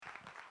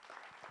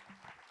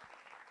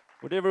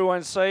Would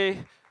everyone say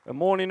a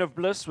morning of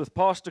bliss with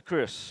Pastor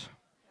Chris?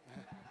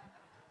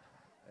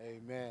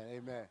 Amen.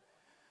 Amen.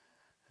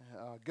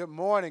 Good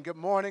morning. Good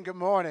morning. Good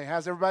morning.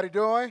 How's everybody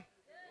doing?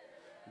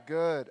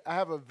 Good. I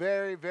have a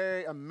very,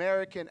 very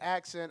American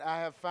accent. I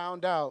have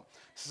found out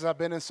since I've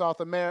been in South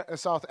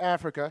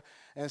Africa,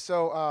 and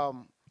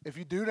so if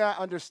you do not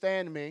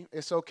understand me,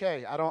 it's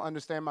okay. I don't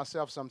understand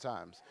myself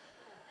sometimes.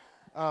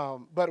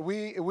 But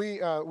we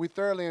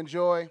thoroughly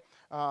enjoy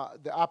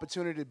the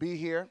opportunity to be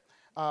here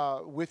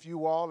with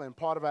you all and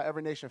part of our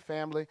Every Nation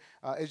family.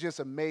 It's just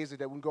amazing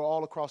that we can go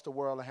all across the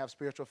world and have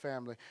spiritual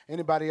family.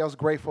 Anybody else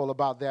grateful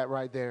about that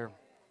right there?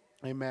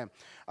 Amen.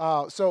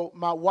 So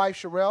my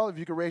wife Sherelle, if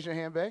you could raise your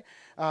hand, babe.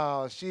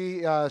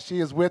 She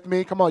is with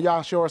me. Come on,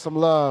 y'all, show her some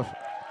love.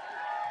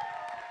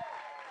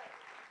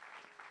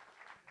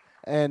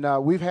 And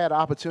we've had the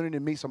opportunity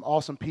to meet some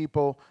awesome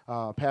people.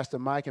 Pastor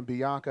Mike and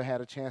Bianca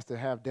had a chance to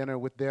have dinner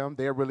with them.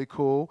 They're really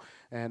cool.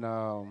 And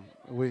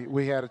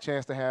we had a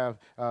chance to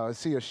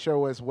see a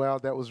show as well.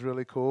 That was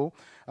really cool.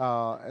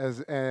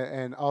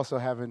 And also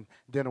having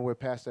dinner with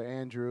Pastor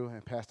Andrew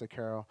and Pastor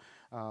Carol.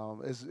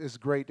 It's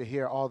great to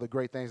hear all the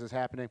great things that's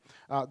happening.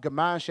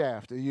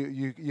 Gemeinschaft,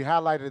 you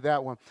highlighted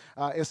that one.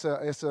 It's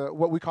a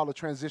what we call a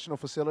transitional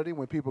facility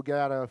when people get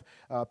out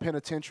of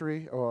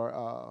penitentiary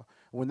or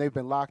when they've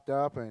been locked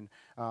up and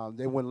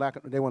they wouldn't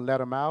let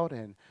them out,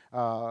 and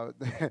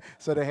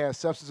so they had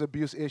substance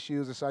abuse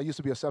issues. And so I used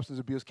to be a substance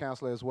abuse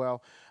counselor as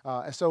well.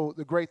 And so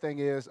the great thing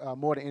is,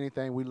 more than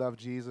anything, we love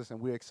Jesus, and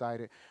we're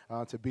excited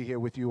to be here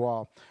with you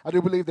all. I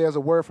do believe there's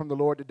a word from the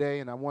Lord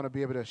today, and I want to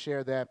be able to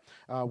share that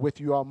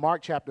with you all.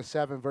 Mark chapter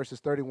 7, verses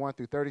 31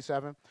 through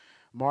 37.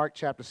 Mark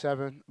chapter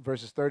 7,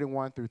 verses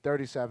 31 through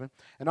 37.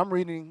 And I'm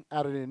reading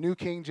out of the New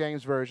King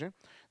James Version.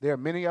 There are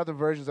many other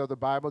versions of the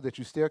Bible that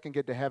you still can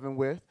get to heaven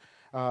with.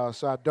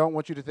 So I don't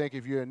want you to think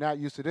if you're not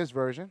used to this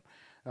version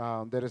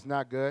that it's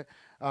not good.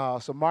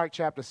 So Mark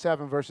chapter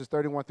 7, verses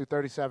 31 through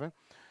 37.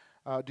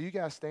 Do you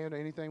guys stand or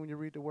anything when you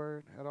read the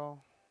word at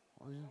all?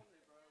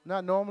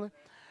 Not normally?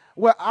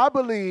 Well, I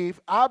believe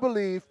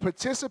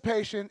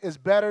participation is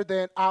better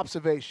than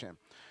observation.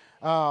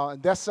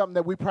 And that's something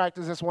that we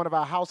practice. That's one of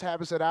our house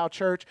habits at our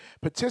church.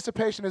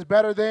 Participation is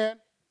better than?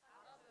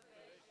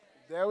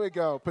 There we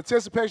go.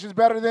 Participation is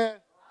better than?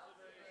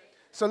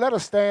 So let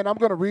us stand. I'm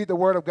going to read the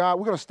Word of God.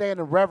 We're going to stand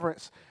in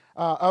reverence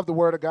of the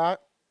Word of God.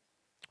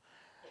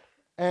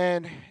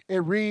 And it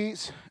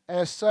reads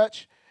as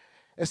such.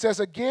 It says,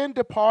 again,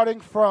 departing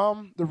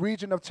from the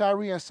region of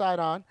Tyre and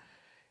Sidon,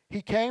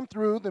 he came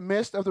through the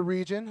midst of the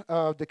region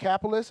of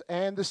Decapolis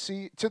and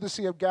to the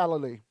Sea of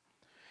Galilee.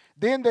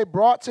 Then they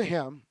brought to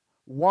him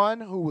one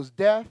who was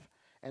deaf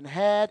and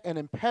had an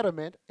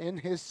impediment in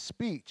his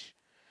speech.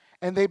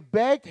 And they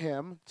begged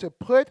him to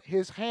put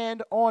his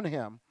hand on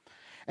him.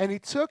 And he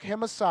took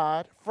him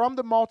aside from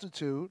the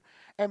multitude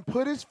and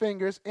put his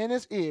fingers in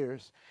his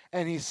ears,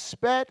 and he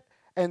spat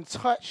and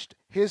touched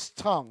his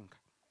tongue.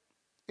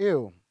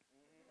 Ew.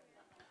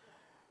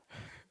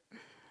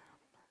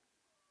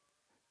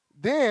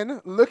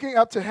 Then, looking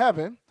up to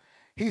heaven,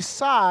 he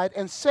sighed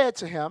and said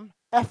to him,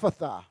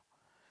 Ephphatha,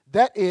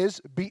 that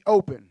is, be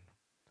open.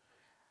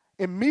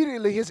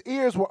 Immediately his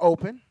ears were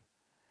open,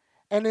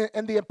 and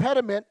the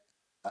impediment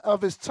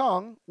of his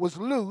tongue was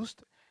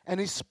loosed, and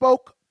he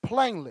spoke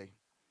plainly.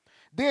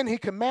 Then he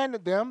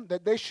commanded them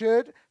that they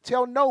should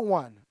tell no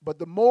one, but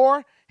the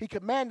more he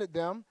commanded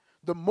them,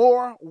 the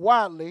more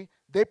widely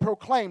they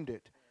proclaimed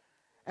it.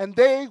 And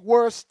they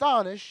were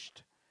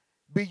astonished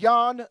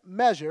beyond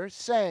measure,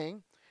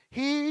 saying,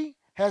 he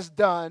has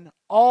done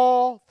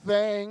all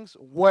things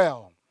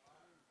well.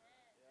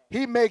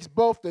 He makes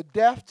both the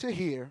deaf to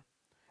hear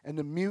and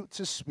the mute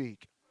to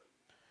speak.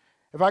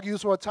 If I could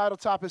use for a title,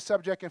 topic,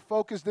 subject, and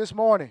focus this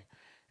morning,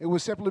 it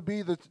would simply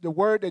be the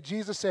word that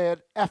Jesus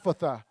said,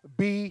 Ephphatha,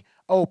 be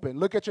open.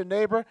 Look at your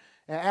neighbor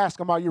and ask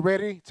him, are you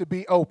ready to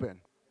be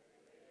open?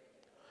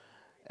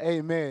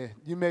 Amen.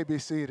 You may be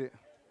seated.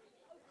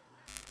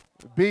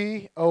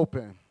 Be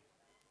open.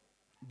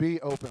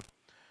 Be open.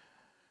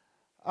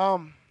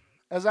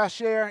 As I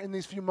share in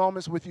these few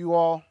moments with you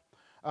all,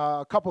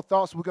 a couple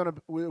thoughts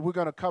we're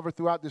gonna cover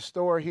throughout this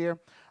story here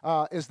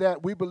is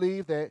that we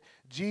believe that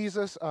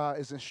Jesus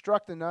is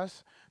instructing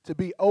us to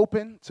be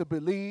open to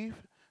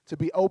believe, to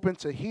be open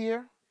to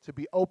hear, to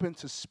be open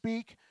to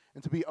speak,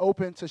 and to be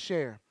open to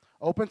share.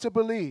 Open to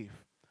believe,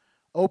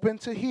 open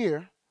to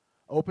hear,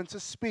 open to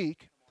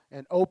speak,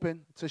 and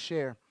open to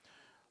share.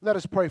 Let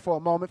us pray for a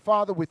moment.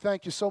 Father, we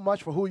thank you so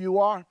much for who you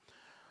are.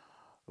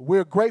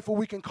 We're grateful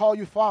we can call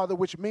you Father,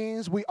 which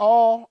means we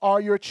all are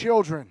your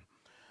children.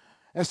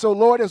 And so,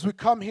 Lord, as we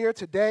come here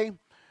today,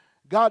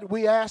 God,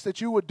 we ask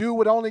that you would do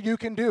what only you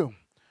can do.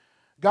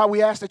 God,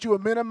 we ask that you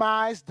would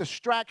minimize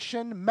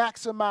distraction,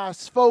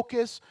 maximize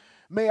focus.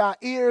 May our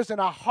ears and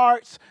our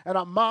hearts and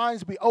our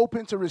minds be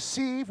open to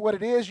receive what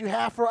it is you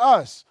have for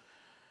us.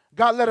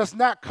 God, let us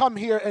not come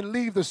here and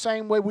leave the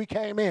same way we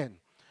came in.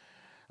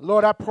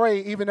 Lord, I pray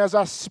even as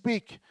I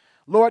speak,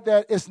 Lord,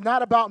 that it's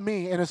not about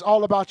me and it's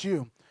all about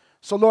you.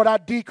 So, Lord, I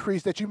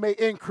decrease that you may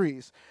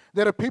increase.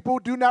 That if people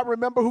do not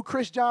remember who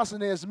Chris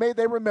Johnson is, may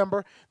they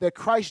remember that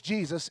Christ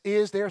Jesus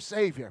is their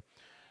Savior.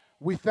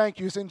 We thank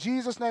you. It's in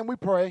Jesus' name we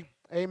pray.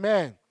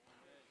 Amen.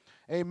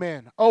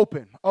 Amen.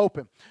 Open.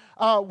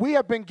 We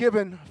have been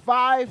given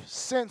 5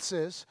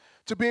 senses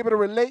to be able to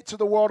relate to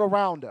the world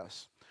around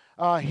us.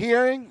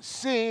 Hearing,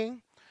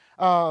 seeing,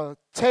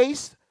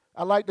 taste.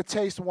 I like the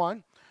taste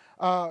one.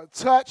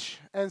 Touch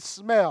and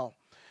smell.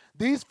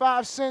 These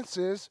 5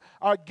 senses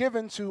are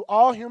given to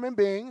all human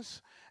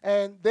beings,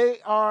 and they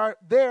are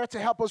there to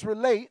help us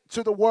relate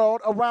to the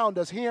world around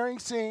us. Hearing,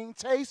 seeing,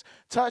 taste,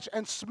 touch,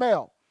 and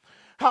smell.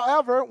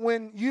 However,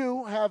 when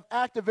you have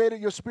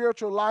activated your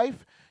spiritual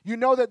life, you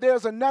know that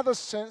there's another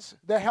sense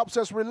that helps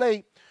us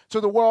relate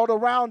to the world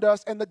around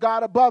us and the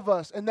God above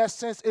us, and that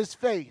sense is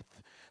faith.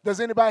 Does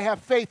anybody have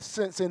faith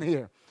sense in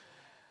here?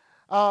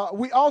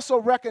 We also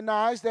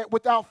recognize that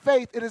without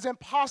faith, it is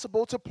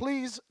impossible to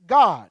please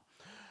God.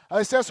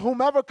 It says,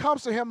 whomever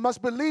comes to him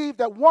must believe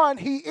that one,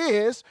 he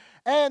is,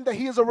 and that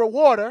he is a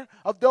rewarder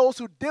of those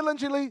who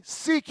diligently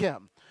seek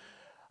him.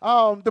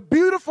 The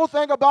beautiful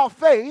thing about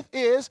faith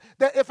is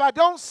that if I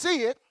don't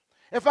see it,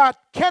 if I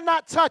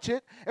cannot touch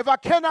it, if I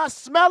cannot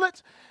smell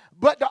it,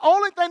 but the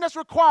only thing that's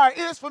required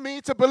is for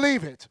me to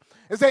believe it.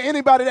 Is there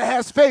anybody that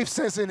has faith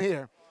sense in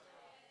here?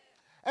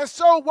 And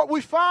so what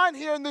we find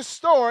here in this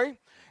story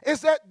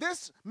is that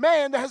this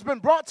man that has been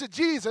brought to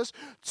Jesus,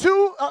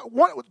 two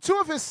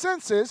of his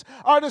senses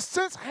are the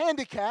sense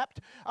handicapped.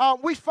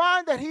 We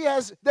find that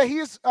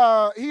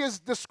he is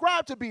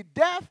described to be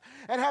deaf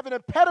and have an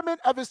impediment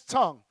of his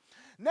tongue.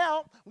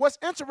 Now, what's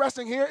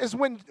interesting here is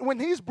when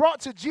he's brought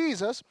to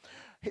Jesus,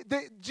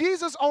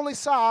 Jesus only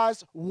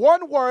says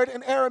one word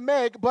in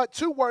Aramaic, but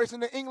 2 words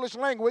in the English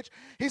language.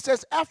 He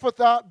says,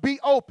 Ephphatha, be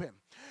open.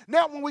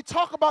 Now, when we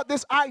talk about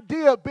this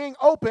idea of being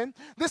open,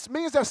 this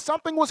means that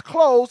something was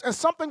closed and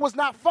something was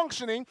not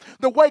functioning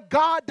the way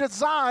God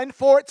designed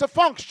for it to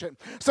function.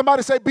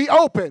 Somebody say, be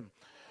open.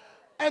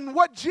 And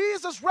what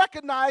Jesus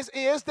recognized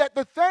is that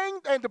the thing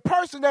and the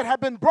person that had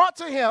been brought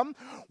to him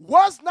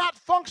was not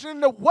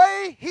functioning the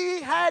way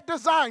he had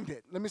designed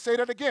it. Let me say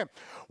that again.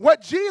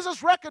 What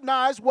Jesus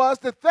recognized was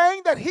the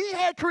thing that he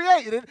had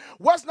created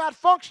was not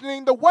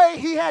functioning the way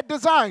he had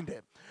designed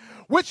it,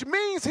 which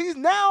means he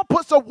now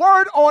puts a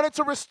word on it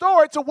to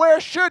restore it to where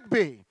it should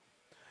be.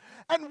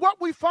 And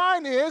what we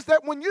find is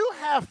that when you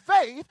have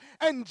faith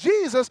and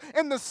Jesus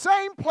in the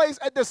same place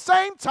at the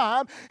same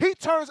time, he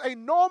turns a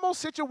normal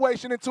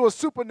situation into a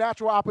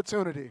supernatural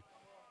opportunity.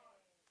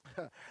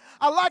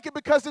 I like it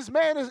because this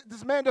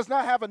man does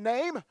not have a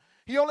name.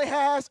 He only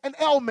has an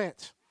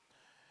ailment.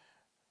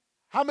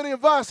 How many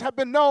of us have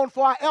been known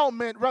for our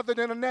ailment rather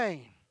than a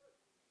name?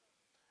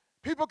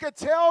 People can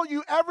tell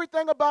you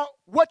everything about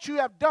what you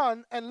have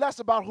done and less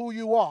about who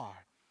you are.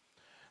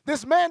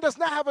 This man does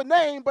not have a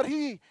name, but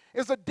he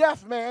is a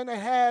deaf man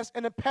and has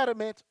an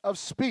impediment of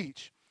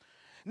speech.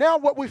 Now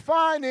what we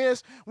find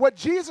is what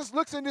Jesus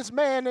looks in this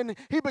man and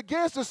he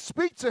begins to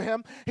speak to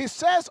him. He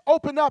says,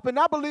 open up. And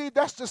I believe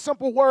that's the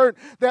simple word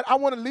that I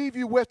want to leave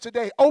you with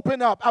today.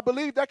 Open up. I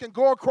believe that can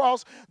go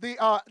across the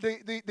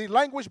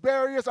language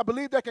barriers. I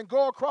believe that can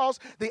go across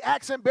the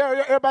accent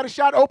barrier. Everybody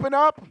shout, open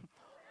up.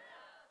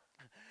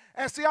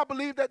 And see, I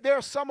believe that there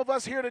are some of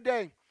us here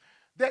today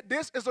that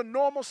this is a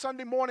normal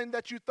Sunday morning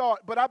that you thought,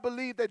 but I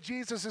believe that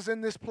Jesus is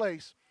in this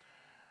place.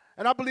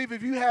 And I believe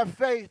if you have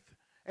faith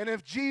and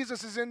if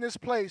Jesus is in this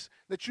place,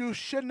 that you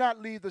should not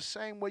leave the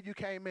same way you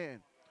came in.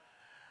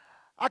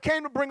 I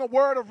came to bring a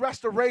word of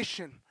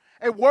restoration,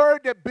 a word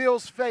that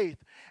builds faith,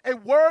 a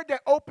word that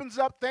opens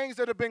up things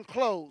that have been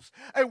closed,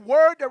 a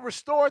word that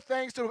restores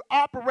things to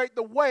operate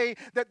the way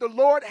that the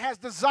Lord has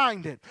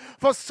designed it.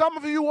 For some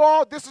of you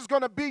all, this is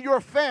going to be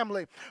your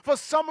family. For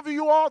some of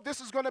you all,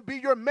 this is going to be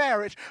your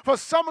marriage. For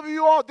some of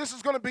you all, this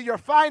is going to be your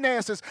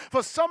finances.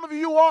 For some of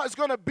you all, it's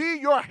going to be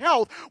your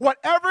health.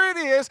 Whatever it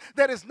is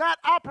that is not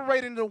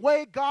operating the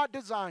way God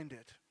designed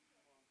it,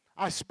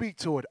 I speak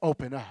to it,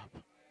 open up.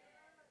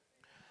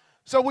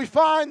 So we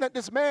find that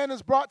this man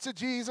is brought to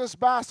Jesus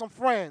by some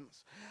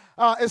friends.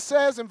 It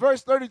says in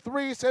verse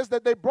 33, it says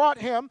that they brought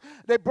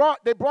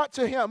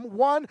to him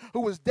one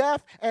who was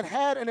deaf and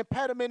had an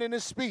impediment in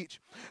his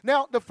speech.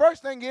 Now, the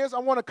first thing I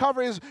want to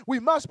cover is we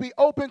must be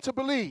open to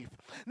believe.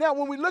 Now,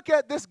 when we look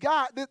at this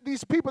guy,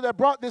 these people that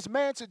brought this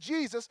man to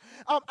Jesus,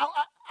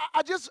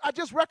 I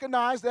just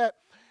recognize that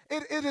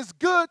it is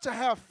good to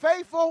have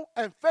faithful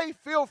and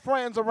faith-filled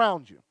friends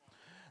around you.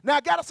 Now,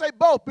 I got to say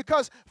both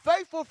because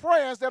faithful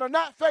friends that are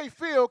not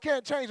faith-filled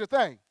can't change a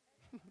thing.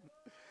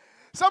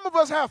 Some of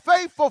us have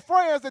faithful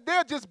friends that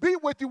they'll just be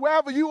with you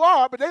wherever you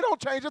are, but they don't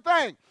change a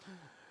thing.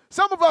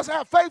 Some of us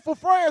have faithful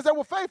friends that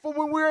were faithful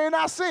when we were in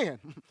our sin.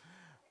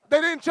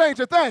 They didn't change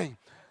a thing.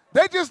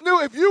 They just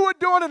knew if you were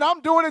doing it,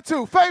 I'm doing it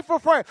too. Faithful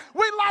friends.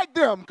 We like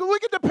them because we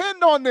can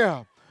depend on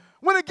them.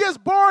 When it gets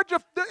bored,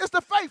 it's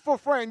the faithful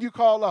friend you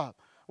call up.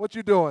 What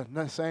you doing?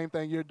 The same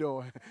thing you're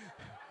doing.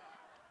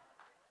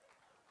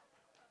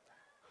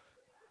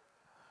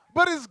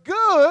 But it's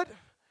good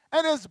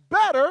and it's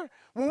better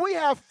when we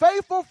have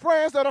faithful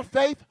friends that are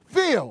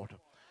faith-filled.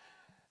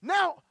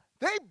 Now,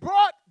 they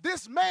brought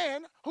this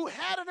man who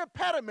had an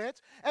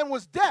impediment and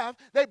was deaf,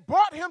 they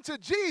brought him to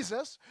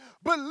Jesus,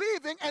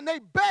 believing, and they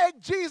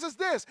begged Jesus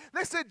this.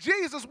 They said,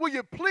 Jesus, will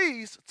you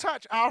please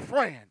touch our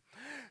friend?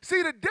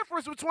 See, the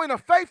difference between a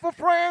faithful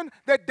friend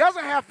that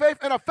doesn't have faith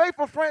and a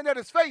faithful friend that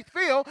is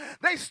faith-filled,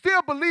 they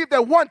still believe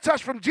that one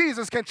touch from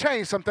Jesus can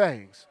change some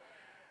things.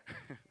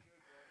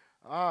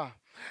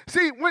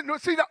 They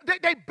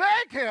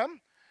begged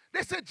him.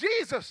 They said,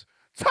 Jesus,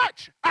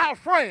 touch our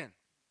friend.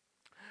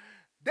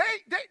 They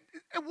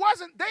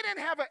didn't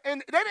have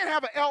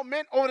an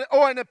ailment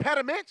or an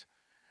impediment,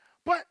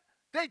 but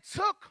they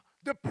took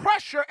the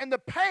pressure and the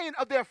pain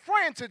of their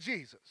friend to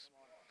Jesus.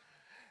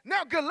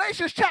 Now,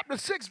 Galatians chapter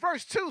 6,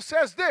 verse 2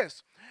 says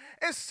this.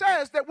 It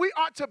says that we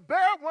ought to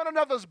bear one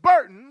another's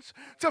burdens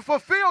to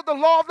fulfill the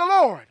law of the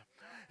Lord.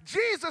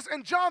 Jesus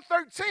in John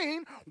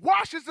 13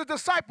 washes the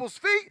disciples'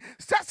 feet,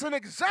 sets an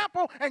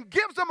example, and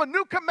gives them a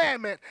new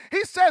commandment.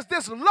 He says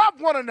this, love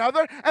one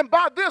another, and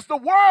by this the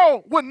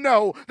world will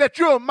know that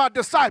you're my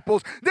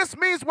disciples. This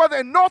means whether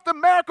in North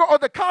America or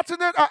the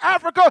continent of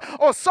Africa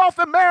or South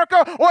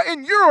America or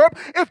in Europe,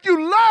 if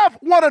you love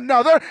one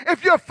another,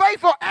 if you're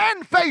faithful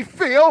and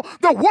faith-filled,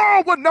 the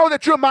world will know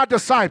that you're my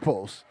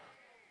disciples.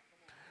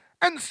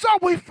 And so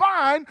we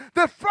find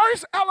the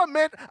first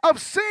element of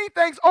seeing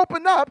things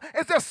open up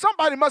is that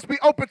somebody must be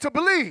open to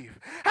believe.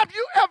 Have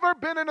you ever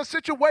been in a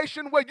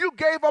situation where you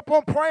gave up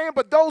on praying,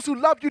 but those who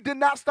loved you did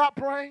not stop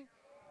praying?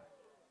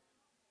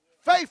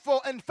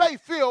 Faithful and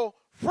faith-filled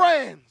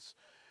friends.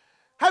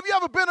 Have you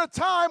ever been a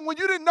time when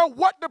you didn't know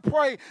what to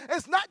pray?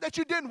 It's not that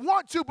you didn't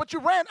want to, but you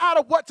ran out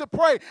of what to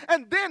pray.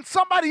 And then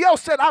somebody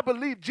else said, I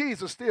believe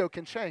Jesus still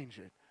can change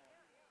it.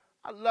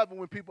 I love it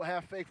when people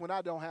have faith when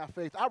I don't have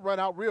faith. I run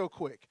out real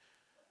quick.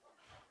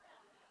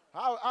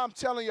 I'm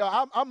telling you,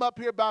 I'm up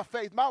here by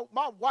faith. My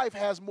wife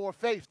has more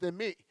faith than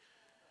me.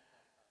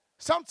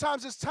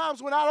 Sometimes it's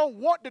times when I don't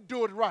want to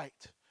do it right.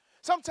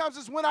 Sometimes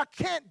it's when I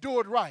can't do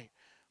it right.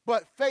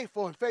 But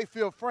faithful and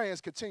faith-filled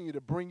friends continue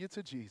to bring you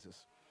to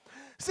Jesus.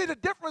 See, the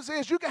difference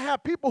is you can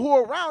have people who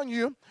are around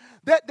you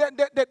that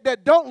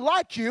don't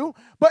like you,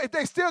 but if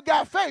they still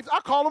got faith,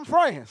 I call them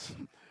friends.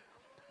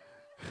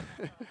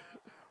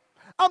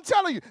 I'm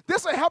telling you,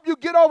 this will help you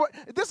get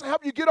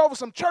over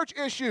some church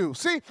issues.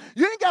 See,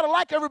 you ain't got to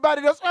like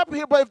everybody that's up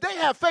here, but if they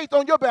have faith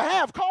on your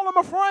behalf, call them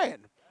a friend.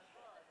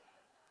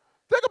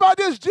 Think about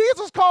this.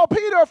 Jesus called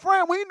Peter a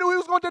friend when he knew he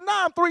was going to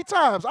deny him 3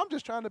 times. I'm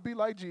just trying to be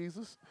like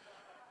Jesus.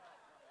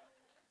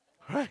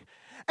 Right?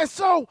 And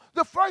so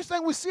the first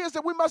thing we see is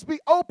that we must be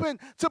open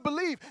to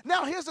believe.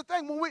 Now, here's the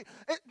thing.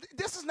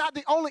 This is not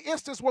the only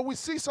instance where we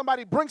see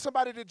somebody bring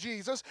somebody to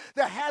Jesus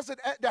that has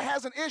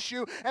an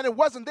issue, and it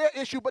wasn't their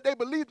issue, but they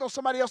believed on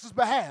somebody else's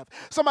behalf.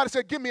 Somebody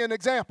said, give me an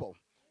example.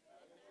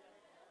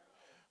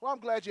 Well, I'm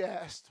glad you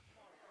asked.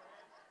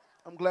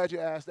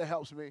 That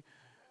helps me.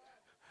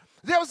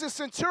 There was a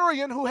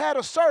centurion who had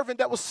a servant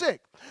that was sick.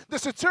 The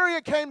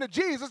centurion came to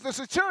Jesus. The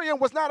centurion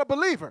was not a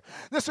believer.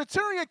 The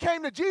centurion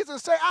came to Jesus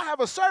and said, I have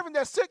a servant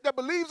that's sick that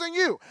believes in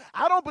you.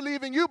 I don't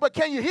believe in you, but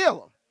can you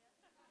heal him?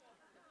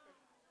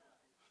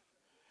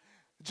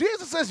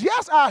 Jesus says,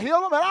 yes, I'll heal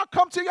him, and I'll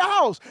come to your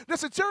house. The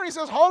centurion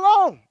says, hold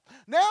on.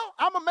 Now,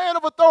 I'm a man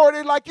of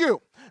authority like you.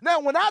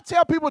 Now, when I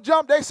tell people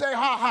jump, they say,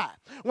 ha, ha.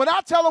 When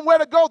I tell them where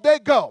to go, they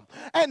go.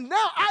 And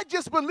now I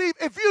just believe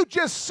if you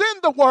just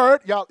send the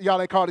word, y'all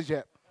ain't caught it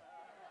yet.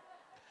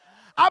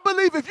 I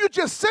believe if you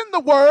just send the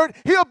word,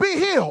 he'll be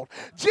healed.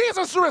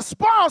 Jesus'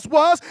 response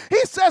was, he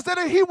says that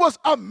he was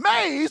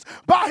amazed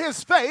by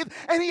his faith,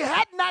 and he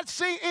had not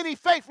seen any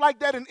faith like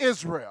that in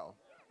Israel.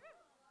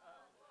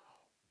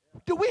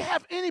 Do we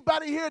have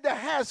anybody here that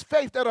has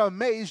faith that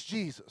amazed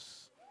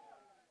Jesus?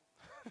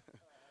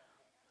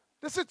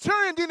 The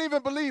centurion didn't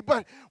even believe,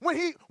 but when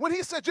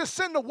he said just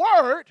send the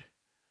word,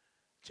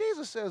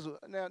 Jesus says,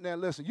 now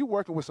listen, you're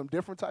working with some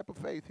different type of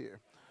faith here.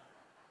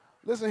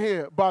 Listen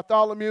here,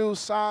 Bartholomew,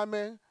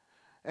 Simon,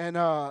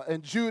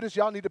 and Judas,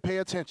 y'all need to pay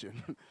attention.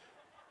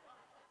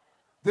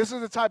 This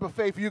is the type of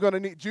faith you're going to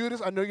need.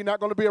 Judas, I know you're not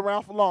going to be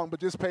around for long, but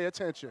just pay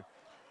attention.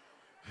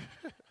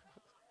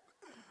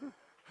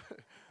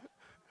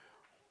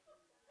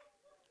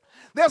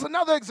 There's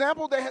another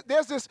example.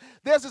 There's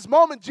this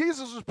moment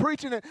Jesus was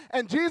preaching,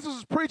 and Jesus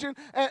was preaching,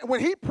 and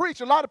when he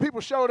preached, a lot of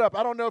people showed up.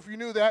 I don't know if you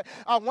knew that.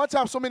 One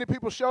time so many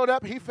people showed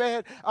up. He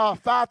fed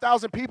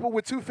 5,000 people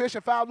with 2 fish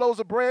and 5 loaves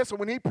of bread. So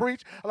when he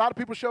preached, a lot of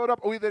people showed up,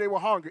 or either they were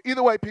hungry.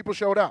 Either way, people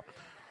showed up.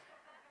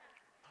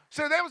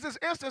 So there was this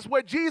instance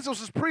where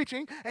Jesus was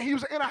preaching, and he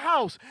was in a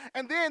house.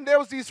 And then there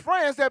was these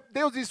friends that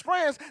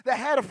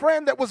had a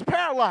friend that was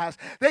paralyzed.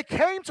 They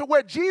came to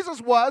where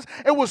Jesus was.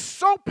 It was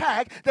so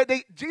packed that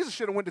Jesus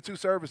should have went to 2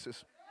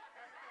 services.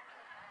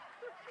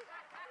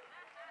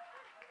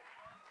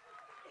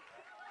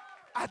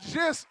 I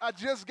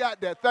just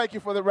got that. Thank you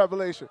for the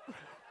revelation.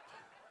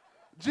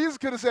 Jesus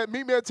could have said,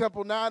 meet me at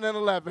Temple 9 and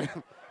 11.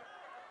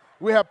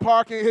 We have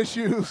parking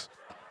issues.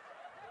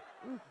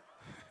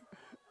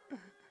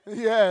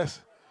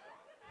 Yes.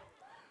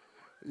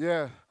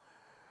 Yeah.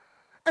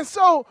 And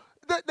so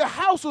the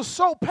house was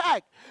so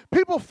packed,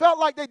 people felt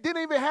like they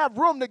didn't even have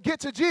room to get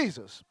to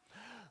Jesus.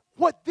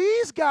 What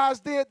these guys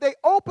did, they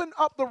opened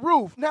up the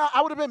roof. Now,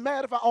 I would have been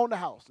mad if I owned the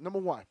house, number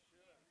one.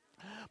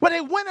 But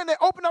they went and they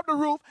opened up the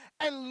roof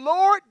and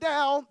lowered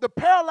down the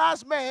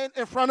paralyzed man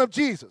in front of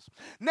Jesus.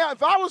 Now,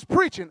 if I was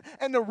preaching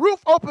and the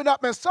roof opened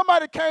up and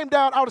somebody came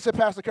down, I would have said,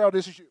 Pastor Carroll,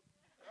 this is you.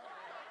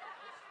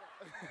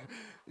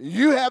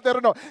 You have that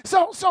or no.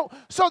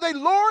 So they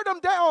lowered him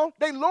down.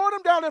 They lowered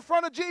him down in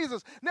front of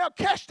Jesus. Now,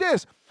 catch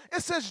this.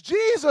 It says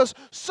Jesus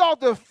saw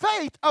the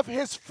faith of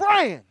his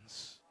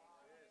friends.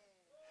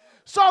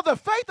 Saw the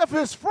faith of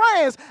his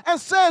friends and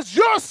says,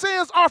 your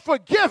sins are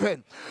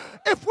forgiven.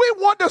 If we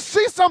want to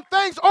see some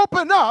things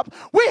open up,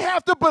 we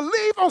have to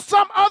believe on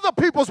some other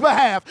people's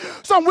behalf.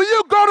 So when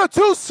you go to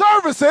 2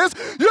 services,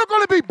 you're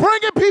going to be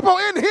bringing people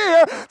in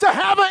here to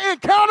have an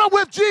encounter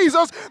with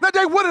Jesus that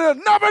they would have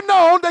never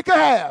known they could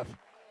have.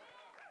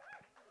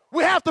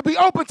 We have to be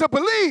open to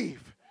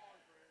believe.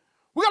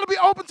 We got to be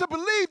open to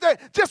believe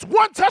that just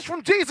one touch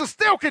from Jesus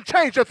still can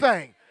change a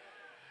thing.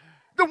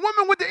 The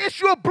woman with the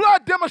issue of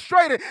blood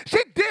demonstrated she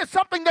did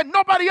something that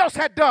nobody else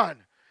had done.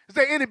 Is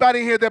there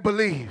anybody here that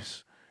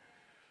believes?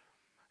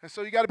 And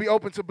so you got to be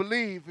open to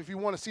believe if you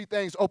want to see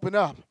things open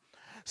up.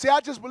 See, I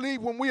just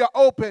believe when we are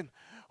open,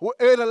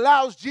 it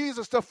allows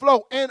Jesus to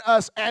flow in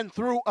us and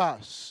through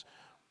us.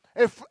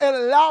 It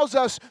allows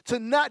us to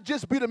not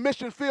just be the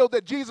mission field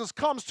that Jesus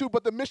comes to,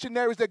 but the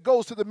missionaries that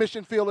goes to the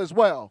mission field as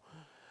well.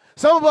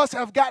 Some of us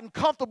have gotten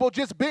comfortable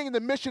just being in the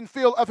mission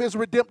field of his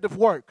redemptive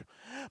work.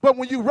 But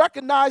when you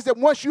recognize that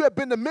once you have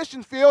been the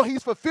mission field,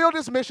 he's fulfilled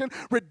his mission,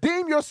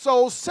 redeemed your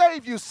soul,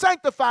 saved you,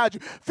 sanctified you,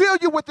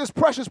 filled you with this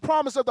precious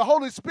promise of the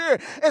Holy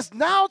Spirit, it's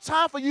now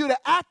time for you to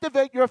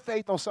activate your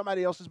faith on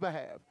somebody else's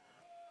behalf.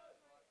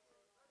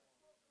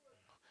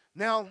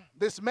 Now,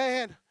 this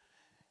man,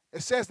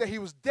 it says that he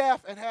was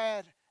deaf and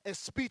had a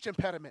speech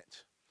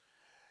impediment.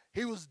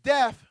 He was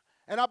deaf.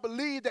 And I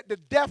believe that the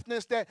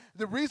deafness, that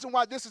the reason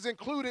why this is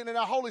included in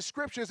our Holy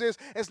Scriptures is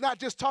it's not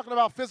just talking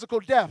about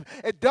physical death.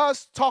 It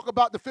does talk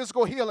about the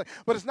physical healing,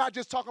 but it's not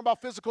just talking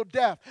about physical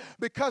death.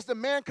 Because the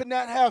man could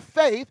not have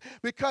faith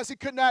because he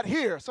could not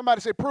hear.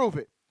 Somebody say, prove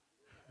it.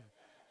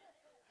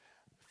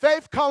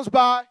 Faith comes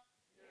by.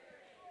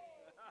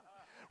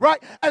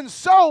 Right? And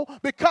so,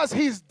 because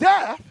he's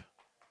deaf,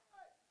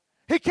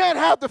 he can't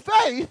have the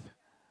faith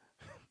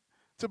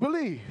to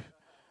believe.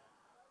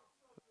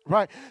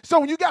 Right? So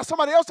when you got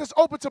somebody else that's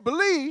open to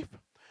believe,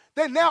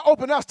 they now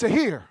open us to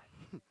hear.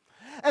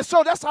 And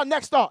so that's our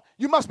next thought.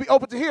 You must be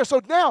open to hear.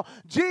 So now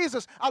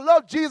Jesus, I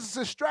love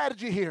Jesus'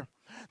 strategy here.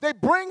 They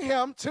bring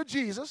him to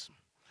Jesus,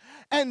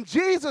 and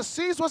Jesus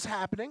sees what's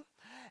happening.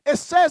 It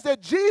says that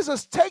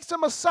Jesus takes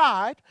him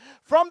aside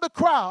from the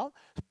crowd,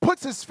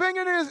 puts his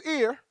finger in his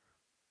ear,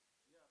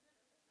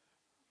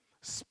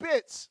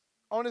 spits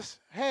on his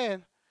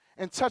hand,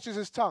 and touches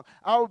his tongue.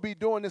 I will be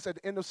doing this at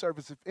the end of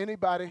service if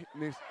anybody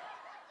needs.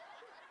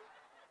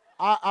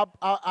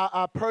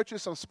 I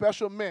purchased some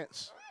special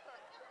mints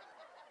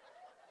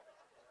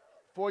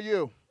for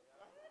you.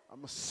 I'm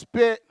going to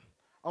spit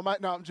on my,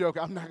 no, I'm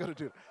joking. I'm not going to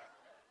do it.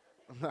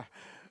 I'm not.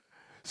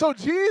 So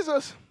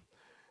Jesus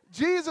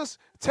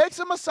takes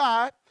him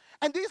aside,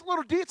 and these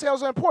little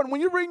details are important.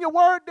 When you read your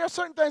word, there are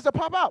certain things that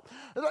pop out.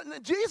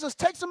 Jesus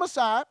takes him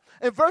aside.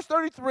 In verse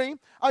 33,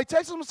 he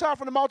takes him aside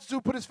from the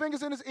multitude, put his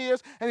fingers in his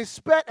ears, and he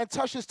spat and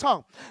touched his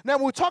tongue. Now,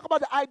 when we talk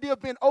about the idea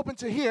of being open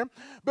to hear,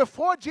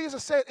 before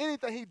Jesus said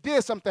anything, he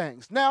did some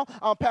things. Now,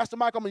 Pastor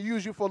Mike, I'm going to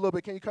use you for a little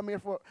bit. Can you come here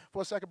for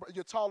a second?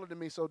 You're taller than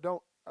me, so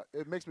don't.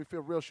 It makes me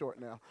feel real short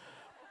now.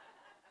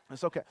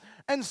 It's okay.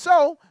 And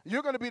so,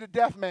 you're going to be the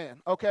deaf man,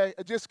 okay?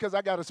 Just because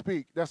I got to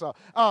speak, that's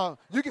all.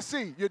 You can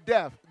see, you're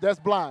deaf. That's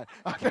blind,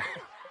 okay?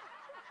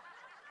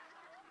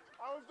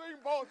 I was thinking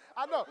both.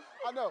 I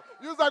know.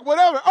 You was like,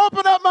 whatever,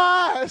 open up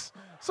my eyes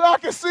so I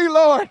can see,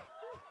 Lord.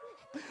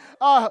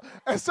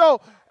 And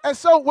so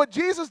what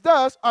Jesus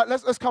does,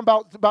 let's come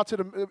about to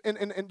the,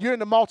 and you're in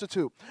the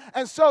multitude.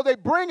 And so they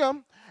bring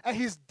him, and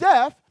he's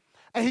deaf,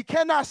 and he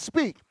cannot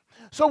speak.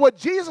 So what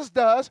Jesus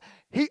does,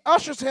 he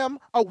ushers him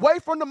away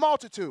from the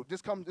multitude.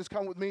 Just come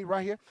with me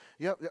right here.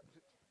 Yep.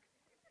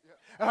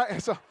 All right,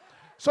 and so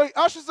he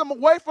ushers them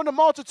away from the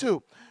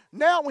multitude.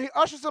 Now, when he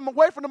ushers them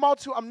away from the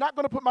multitude, I'm not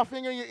going to put my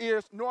finger in your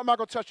ears, nor am I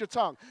going to touch your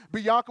tongue.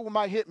 Bianca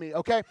might hit me,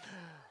 okay?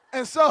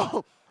 And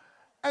so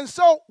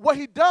what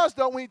he does,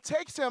 though, when he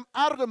takes him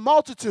out of the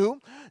multitude,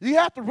 you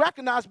have to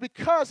recognize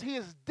because he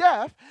is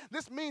deaf,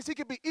 this means he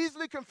can be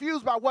easily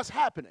confused by what's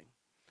happening.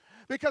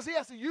 Because he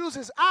has to use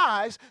his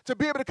eyes to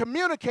be able to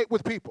communicate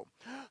with people.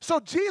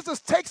 So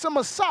Jesus takes him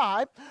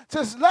aside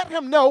to let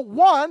him know,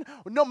 one,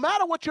 no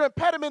matter what your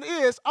impediment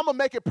is, I'm going to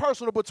make it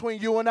personal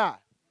between you and I.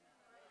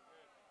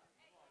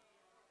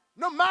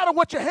 No matter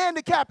what your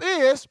handicap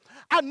is,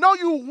 I know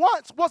you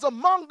once was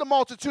among the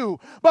multitude,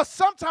 but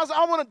sometimes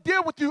I want to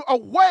deal with you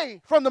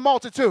away from the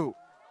multitude.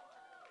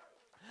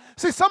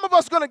 See, some of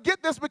us are going to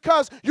get this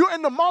because you're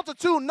in the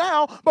multitude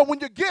now, but when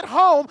you get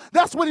home,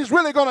 that's when he's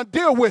really going to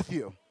deal with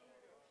you.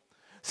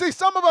 See,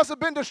 some of us have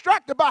been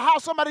distracted by how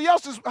somebody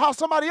else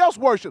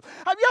worships.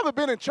 Have you ever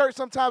been in church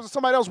sometimes and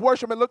somebody else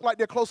worship and look like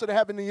they're closer to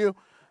heaven than you?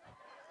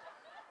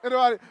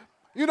 Anybody?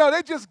 You know,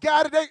 they just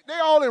got it. They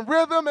all in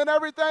rhythm and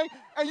everything,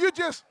 and you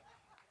just,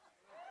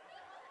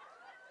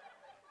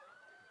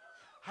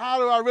 how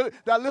do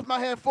I lift my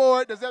hand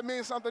forward? Does that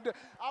mean something?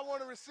 I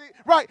want to receive.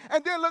 Right,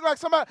 and then look like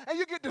somebody, and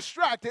you get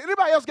distracted.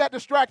 Anybody else got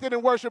distracted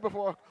in worship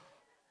before?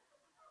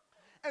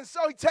 And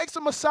so he takes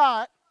them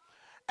aside,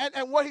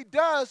 and what he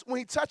does when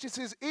he touches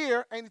his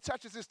ear and he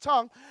touches his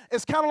tongue,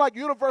 it's kind of like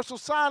universal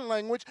sign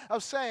language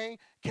of saying,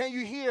 can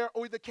you hear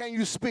or either can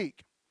you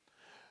speak?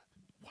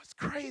 What's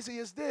crazy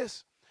is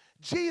this.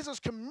 Jesus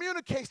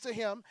communicates to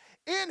him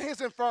in his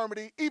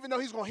infirmity, even though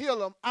he's going to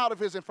heal him out of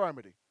his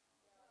infirmity.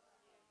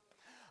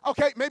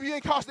 Okay, maybe you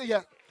ain't caught it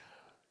yet.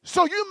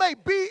 So you may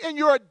be in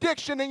your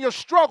addiction, in your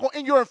struggle,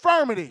 in your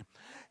infirmity.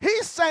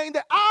 He's saying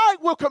that I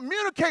will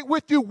communicate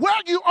with you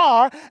where you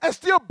are and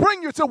still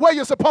bring you to where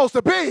you're supposed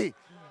to be.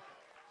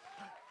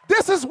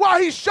 This is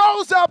why he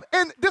shows up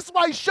in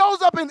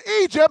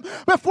Egypt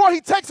before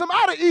he takes them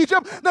out of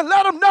Egypt to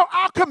let them know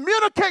I'll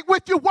communicate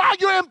with you while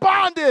you're in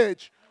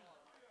bondage.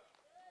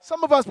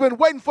 Some of us have been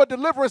waiting for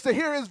deliverance to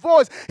hear his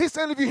voice. He's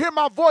saying, if you hear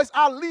my voice,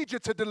 I'll lead you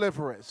to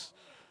deliverance.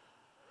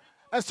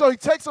 And so he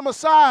takes them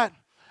aside.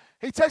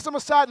 He takes them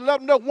aside and let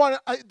them know,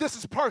 this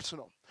is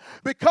personal.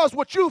 Because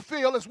what you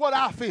feel is what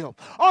I feel.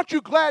 Aren't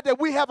you glad that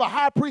we have a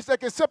high priest that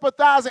can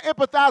sympathize and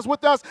empathize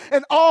with us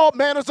in all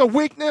manners of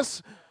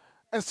weakness?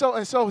 And so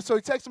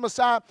he takes him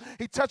aside.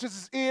 He touches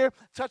his ear,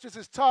 touches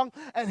his tongue,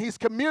 and he's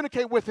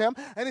communicating with him.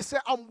 And he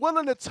said, I'm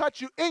willing to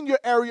touch you in your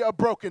area of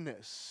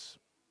brokenness.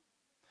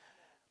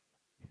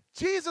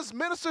 Jesus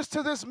ministers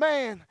to this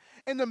man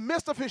in the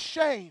midst of his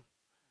shame,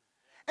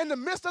 in the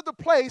midst of the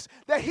place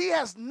that he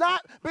has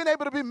not been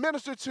able to be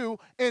ministered to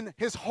in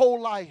his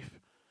whole life.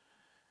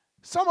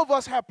 Some of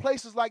us have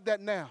places like that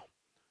now.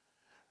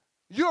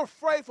 You're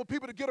afraid for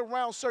people to get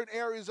around certain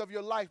areas of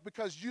your life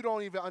because you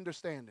don't even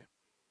understand it.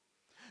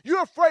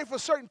 You're afraid for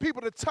certain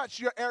people to touch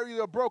your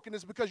area of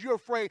brokenness because you're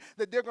afraid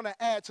that they're going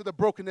to add to the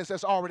brokenness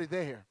that's already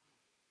there.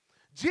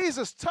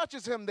 Jesus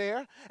touches him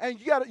there, and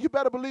you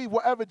better believe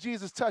whatever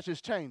Jesus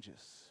touches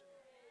changes.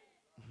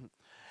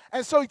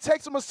 And so he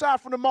takes him aside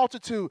from the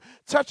multitude,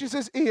 touches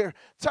his ear,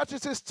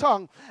 touches his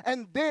tongue,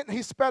 and then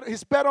he spat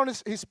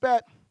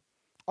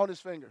on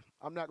his finger.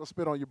 I'm not going to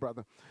spit on you,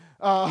 brother.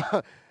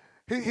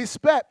 He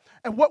spat.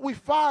 And what we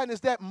find is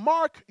that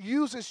Mark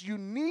uses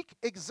unique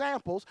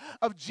examples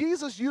of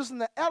Jesus using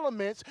the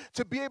elements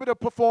to be able to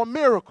perform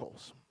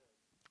miracles.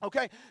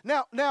 Okay?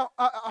 Now,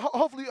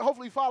 hopefully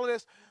you follow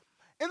this.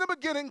 In the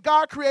beginning,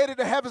 God created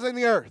the heavens and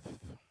the earth.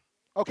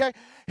 Okay?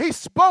 He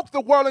spoke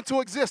the world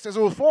into existence.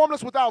 It was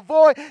formless without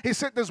void. He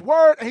sent this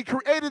word, and he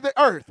created the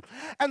earth.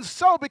 And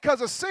so, because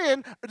of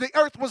sin, the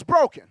earth was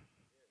broken.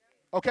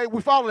 Okay,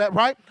 we follow that,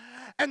 right?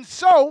 And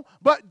so,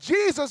 but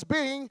Jesus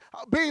being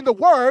the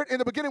Word, in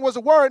the beginning was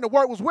the Word, and the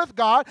Word was with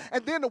God,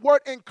 and then the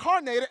Word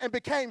incarnated and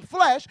became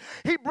flesh,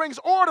 he brings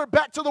order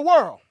back to the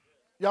world.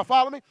 Y'all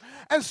follow me?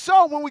 And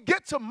so when we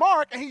get to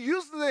Mark, and he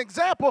uses the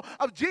example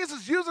of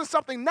Jesus using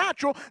something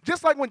natural,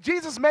 just like when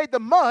Jesus made the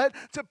mud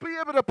to be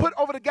able to put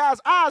over the guy's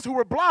eyes who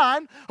was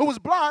blind,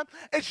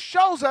 it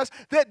shows us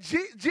that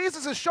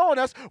Jesus is showing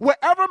us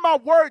wherever my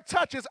word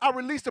touches, I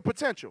release the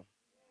potential.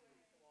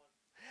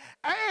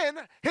 And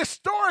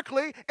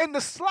historically, in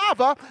the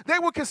Slava, they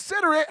would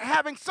consider it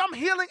having some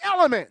healing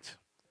element.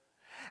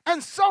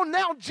 And so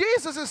now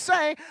Jesus is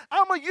saying,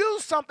 I'm going to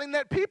use something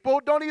that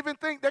people don't even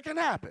think that can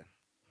happen.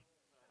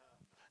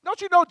 Don't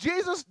you know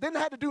Jesus didn't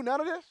have to do none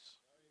of this?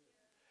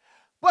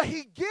 But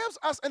he gives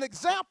us an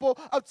example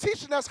of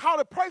teaching us how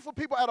to pray for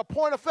people at a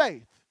point of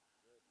faith.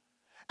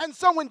 And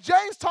so when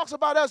James talks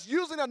about us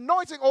using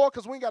anointing oil,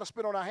 because we ain't got to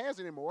spit on our hands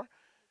anymore,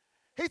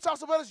 he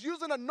talks about us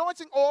using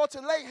anointing oil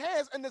to lay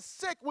hands, and the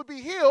sick would be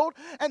healed,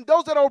 and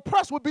those that are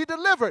oppressed would be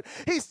delivered.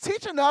 He's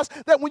teaching us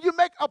that when you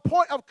make a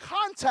point of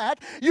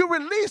contact, you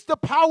release the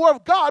power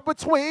of God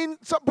between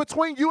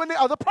you and the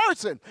other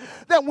person.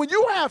 That when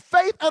you have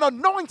faith and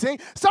anointing,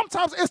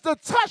 sometimes it's the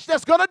touch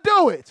that's going to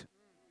do it.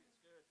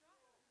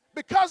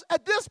 Because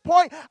at this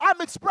point, I'm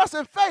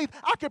expressing faith.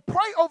 I could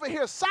pray over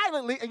here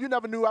silently, and you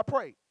never knew I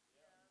prayed.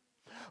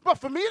 But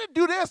for me to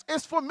do this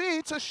is for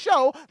me to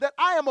show that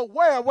I am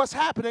aware of what's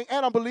happening,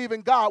 and I'm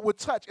believing God would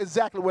touch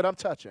exactly what I'm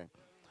touching.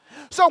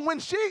 So when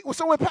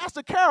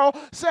Pastor Carol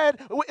said,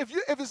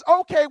 if it's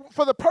okay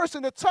for the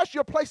person to touch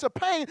your place of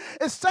pain,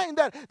 it's saying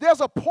that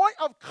there's a point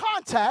of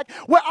contact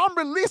where I'm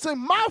releasing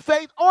my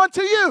faith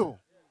onto you.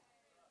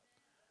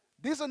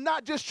 These are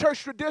not just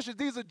church traditions.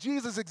 These are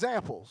Jesus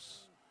examples.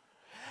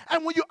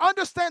 And when you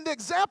understand the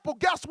example,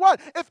 guess what?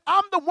 If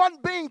I'm the one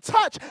being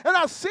touched and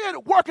I see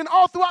it working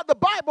all throughout the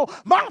Bible,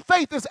 my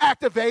faith is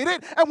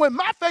activated. And when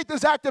my faith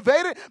is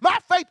activated, my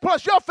faith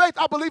plus your faith,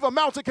 I believe a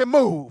mountain can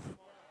move.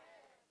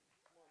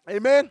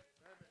 Amen?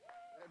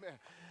 Amen.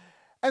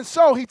 And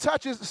so he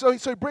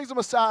he brings him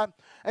aside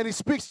and he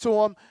speaks to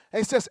him and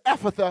he says,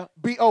 Ephphatha,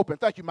 be open.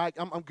 Thank you, Mike.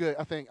 I'm good,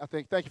 I think.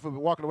 Thank you for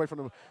walking away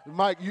from the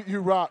mic.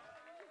 You rock.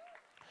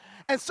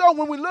 And so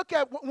when we look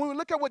at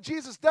what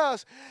Jesus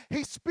does,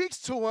 he speaks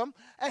to him,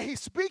 and he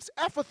speaks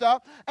Ephphatha,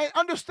 and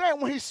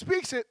understand when he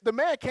speaks it, the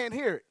man can't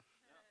hear it.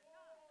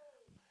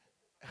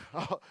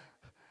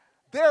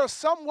 There are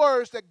some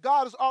words that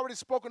God has already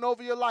spoken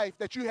over your life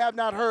that you have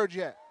not heard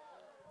yet.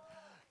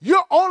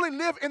 You only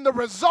live in the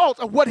result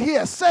of what he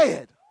has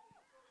said.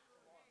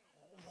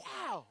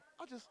 Wow,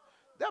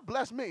 that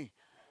blessed me.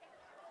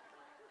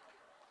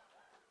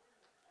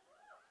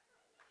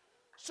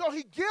 So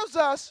he gives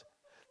us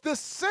the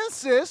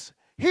senses,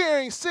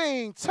 hearing,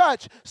 seeing,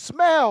 touch,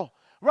 smell,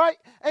 right?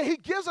 And he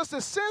gives us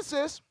the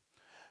senses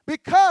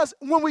because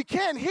when we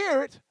can't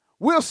hear it,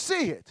 we'll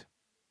see it.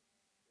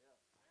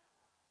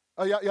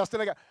 Oh, y'all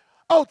still got?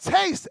 Oh,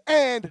 taste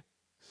and.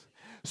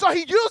 So he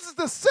uses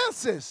the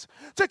senses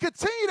to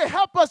continue to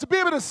help us to be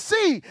able to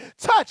see,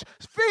 touch,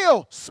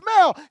 feel,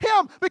 smell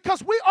him,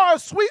 because we are a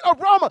sweet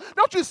aroma.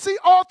 Don't you see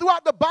all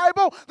throughout the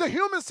Bible, the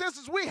human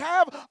senses we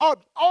have are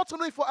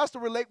ultimately for us to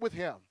relate with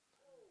him.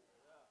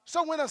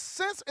 So when a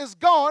sense is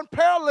gone,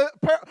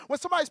 when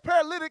somebody's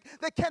paralytic,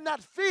 they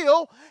cannot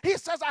feel, he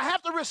says, I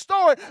have to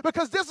restore it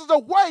because this is a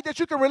way that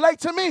you can relate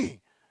to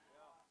me.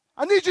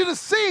 I need you to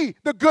see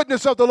the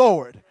goodness of the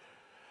Lord.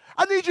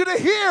 I need you to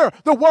hear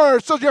the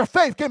word so your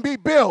faith can be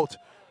built.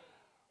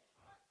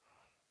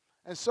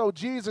 And so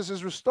Jesus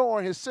is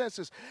restoring his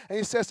senses, and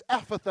he says,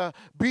 Ephphatha,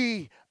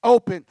 be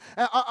open.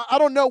 And I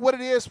don't know what it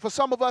is for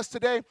some of us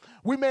today.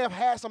 We may have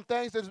had some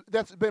things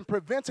that's been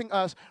preventing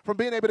us from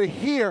being able to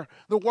hear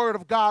the word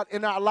of God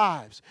in our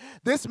lives.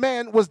 This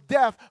man was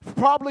deaf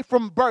probably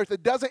from birth.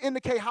 It doesn't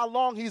indicate how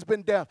long he's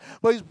been deaf,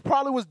 but he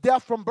probably was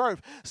deaf from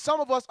birth. Some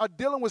of us are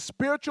dealing with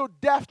spiritual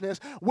deafness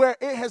where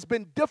it has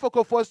been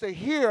difficult for us to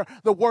hear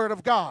the word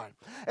of God.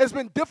 It's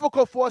been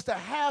difficult for us to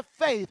have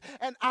faith,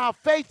 and our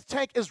faith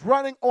tank is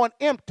running on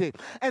empty.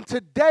 And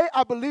today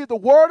I believe the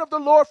word of the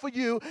Lord for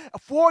you,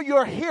 for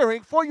your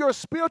hearing, for your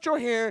spiritual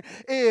hearing,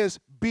 is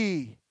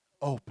be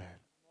open.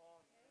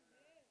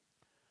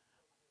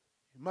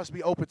 You must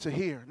be open to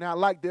hear. Now I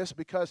like this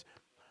because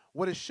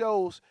what it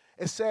shows,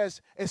 it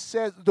says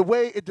the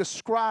way it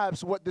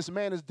describes what this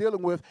man is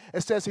dealing with,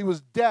 it says he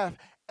was deaf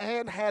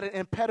and had an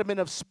impediment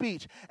of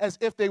speech, as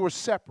if they were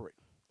separate.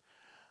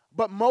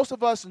 But most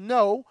of us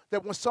know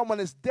that when someone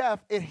is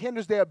deaf, it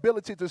hinders their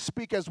ability to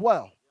speak as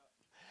well.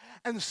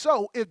 And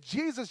so if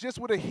Jesus just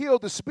would have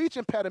healed the speech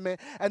impediment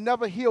and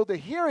never healed the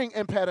hearing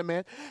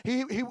impediment,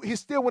 he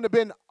still wouldn't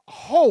have been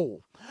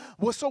whole.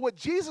 Well, so what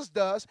Jesus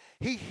does,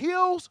 he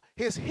heals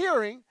his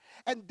hearing,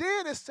 and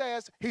then it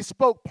says he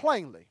spoke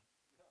plainly.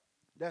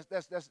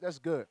 That's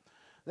good.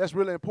 That's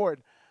really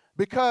important.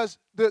 Because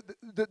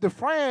the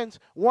friends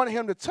wanted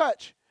him to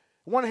touch.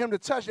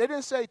 They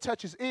didn't say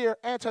touch his ear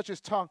and touch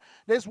his tongue.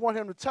 They just want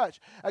him to touch.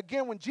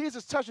 Again, when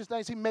Jesus touches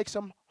things, he makes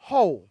them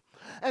whole.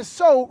 And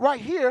so right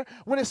here,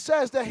 when it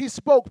says that he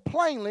spoke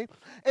plainly,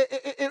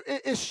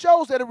 it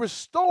shows that it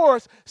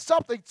restores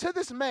something to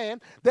this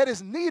man that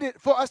is needed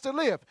for us to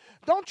live.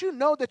 Don't you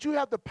know that you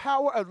have the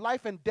power of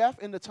life and death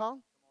in the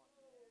tongue?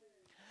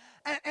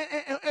 And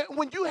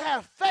when you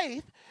have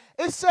faith,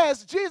 it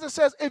says, Jesus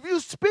says, if you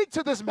speak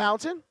to this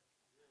mountain,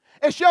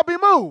 it shall be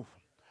moved.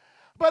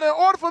 But in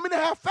order for me to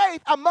have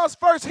faith, I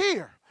must first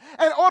hear.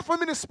 And in order for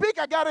me to speak,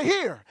 I got to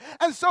hear.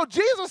 And so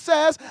Jesus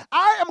says,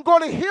 I am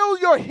going to heal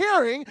your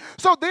hearing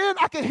so then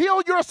I can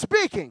heal your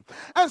speaking.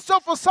 And so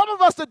for some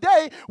of us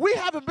today, we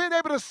haven't been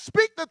able to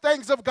speak the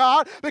things of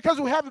God because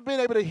we haven't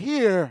been able to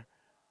hear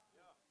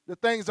the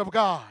things of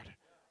God.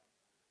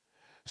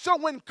 So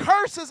when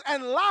curses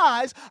and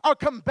lies are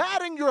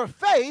combating your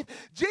faith,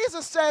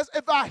 Jesus says,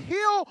 if I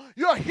heal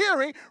your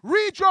hearing,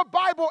 read your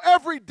Bible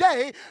every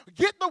day,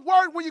 get the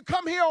word when you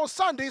come here on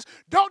Sundays.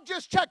 Don't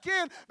just check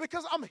in,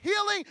 because I'm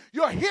healing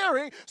your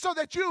hearing so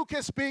that you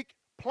can speak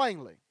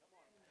plainly.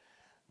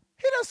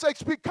 He doesn't say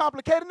speak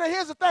complicated. Now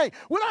here's the thing.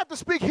 We don't have to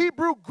speak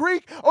Hebrew,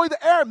 Greek, or either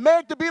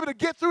Aramaic to be able to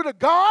get through to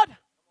God.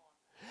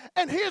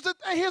 And here's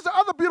the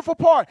other beautiful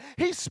part.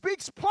 He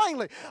speaks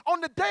plainly. On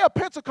the day of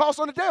Pentecost,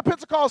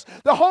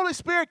 the Holy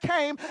Spirit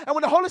came, and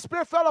when the Holy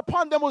Spirit fell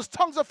upon them, it was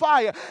tongues of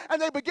fire.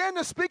 And they began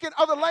to speak in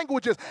other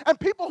languages. And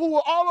people who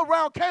were all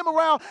around came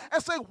around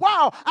and said,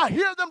 wow, I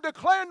hear them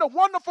declaring the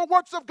wonderful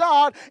works of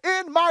God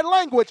in my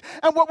language.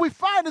 And what we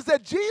find is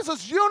that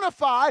Jesus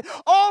unified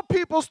all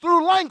peoples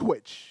through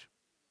language.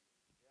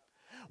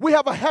 We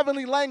have a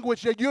heavenly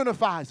language that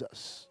unifies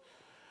us.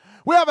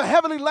 We have a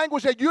heavenly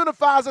language that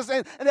unifies us,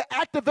 and it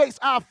activates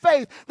our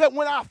faith, that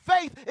when our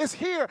faith is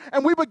here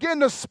and we begin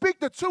to speak,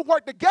 the two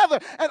work together,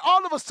 and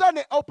all of a sudden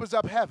it opens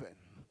up heaven.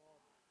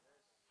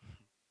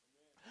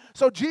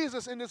 So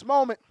Jesus in this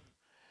moment,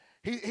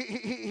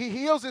 he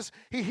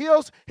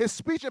heals his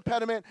speech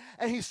impediment,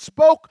 and he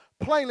spoke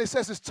plainly. It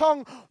says his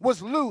tongue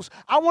was loose.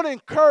 I want to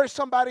encourage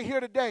somebody here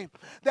today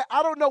that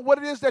I don't know what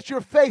it is that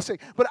you're facing,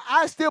 but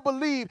I still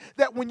believe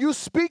that when you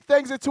speak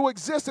things into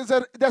existence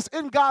that's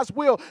in God's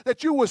will,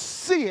 that you will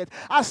see it.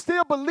 I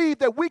still believe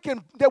that we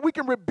can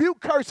rebuke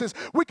curses.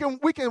 We can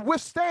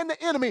withstand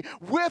the enemy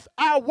with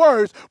our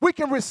words. We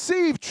can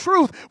receive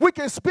truth. We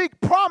can speak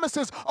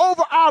promises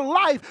over our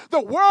life.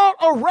 The world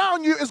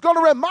around you is going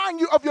to remind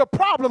you of your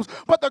problems,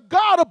 but the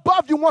God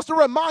above you wants to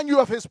remind you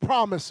of his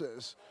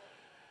promises.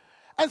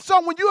 And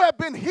so when you have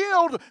been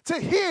healed to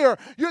hear,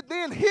 you're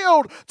then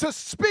healed to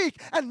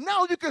speak, and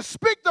now you can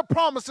speak the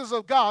promises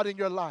of God in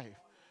your life.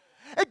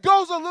 It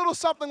goes a little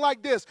something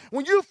like this.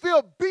 When you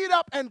feel beat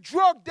up and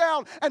drugged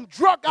down and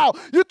drugged out,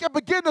 you can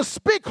begin to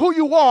speak who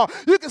you are.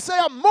 You can say,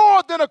 I'm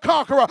more than a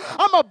conqueror.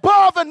 I'm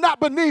above and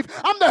not beneath.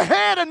 I'm the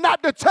head and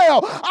not the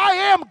tail. I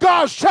am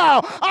God's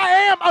child. I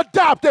am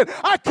adopted.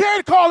 I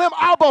can call him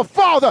Abba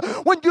Father.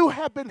 When you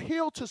have been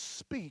healed to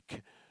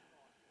speak,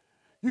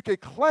 you can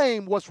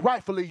claim what's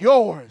rightfully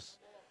yours.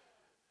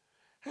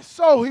 And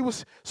so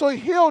he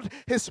healed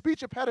his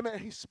speech impediment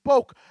and he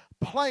spoke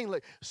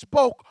plainly.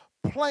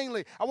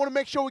 I want to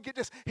make sure we get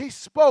this. He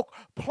spoke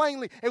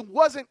plainly. It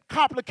wasn't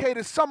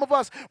complicated. Some of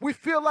us, we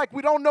feel like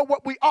we don't know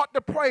what we ought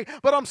to pray,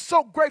 but I'm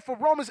so grateful.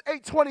 Romans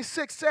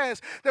 8:26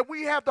 says that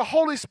we have the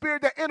Holy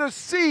Spirit that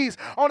intercedes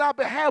on our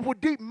behalf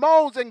with deep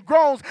moans and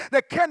groans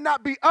that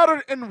cannot be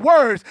uttered in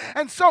words.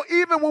 And so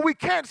even when we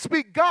can't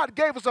speak, God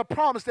gave us a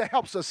promise that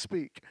helps us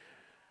speak.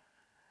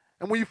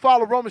 And when you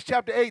follow Romans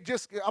chapter 8,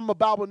 I'm a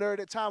Bible nerd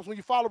at times. When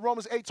you follow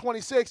Romans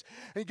 8:26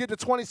 and you get to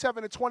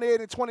 27 and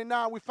 28 and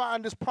 29, we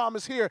find this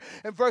promise here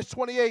in verse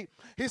 28.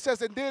 He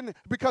says, and then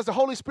because the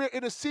Holy Spirit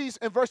intercedes,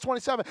 in verse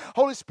 27,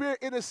 Holy Spirit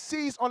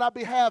intercedes on our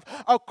behalf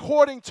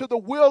according to the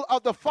will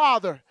of the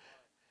Father.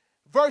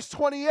 Verse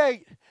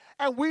 28,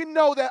 and we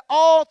know that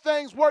all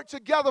things work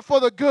together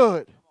for the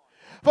good,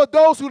 for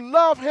those who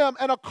love him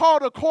and are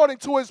called according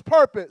to his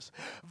purpose.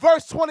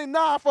 Verse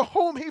 29, for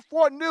whom he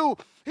foreknew,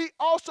 he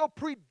also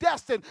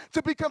predestined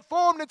to be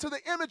conformed into the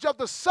image of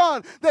the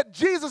Son, that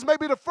Jesus may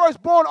be the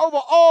firstborn over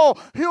all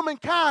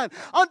humankind.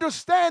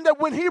 Understand that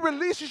when he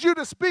releases you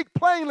to speak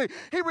plainly,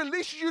 he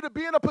releases you to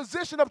be in a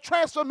position of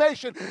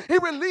transformation. He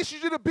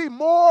releases you to be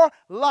more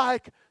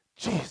like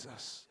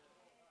Jesus.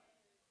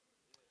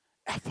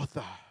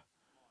 Ephphatha.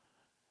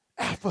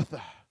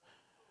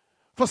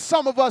 For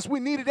some of us, we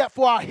needed that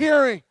for our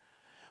hearing.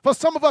 For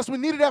some of us, we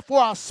needed that for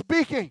our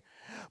speaking.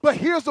 But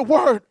here's the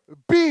word,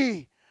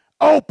 be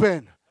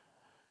open.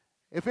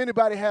 If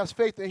anybody has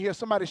faith in here,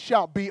 somebody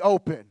shout, be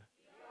open.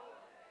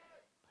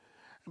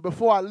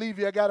 Before I leave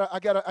you, I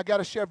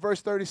gotta share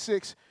verse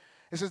 36.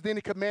 It says, then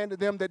he commanded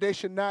them that they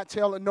should not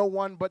tell no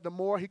one, but the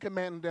more he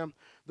commanded them,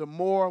 the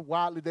more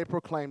widely they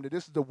proclaimed it.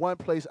 This is the one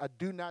place I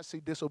do not see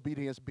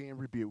disobedience being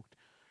rebuked.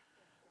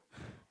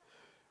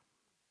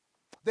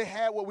 They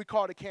had what we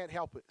call the can't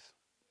help it.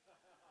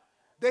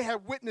 They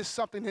had witnessed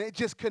something and they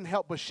just couldn't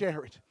help but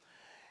share it.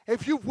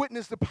 If you've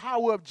witnessed the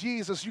power of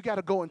Jesus, you got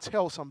to go and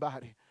tell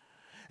somebody.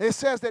 It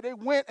says that they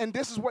went, and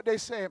this is what they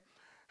said.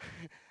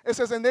 It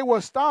says, and they were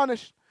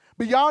astonished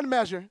beyond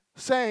measure,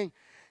 saying,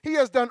 he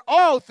has done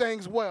all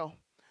things well.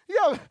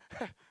 This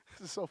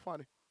is so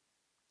funny.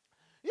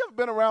 You ever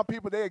been around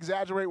people, they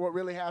exaggerate what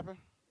really happened?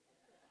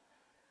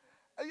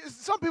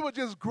 Some people are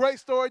just great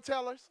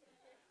storytellers.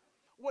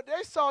 What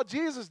they saw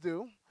Jesus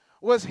do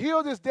was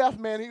heal this deaf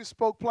man. He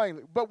spoke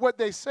plainly. But what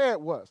they said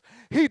was,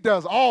 he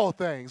does all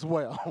things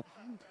well.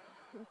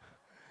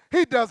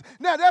 He does.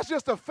 Now, that's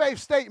just a faith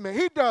statement.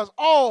 He does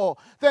all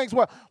things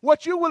well.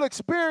 What you will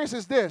experience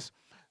is this,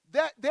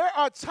 that there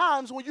are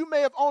times when you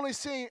may have only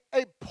seen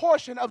a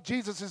portion of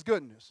Jesus'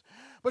 goodness.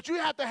 But you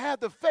have to have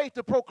the faith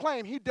to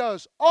proclaim he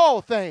does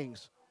all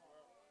things.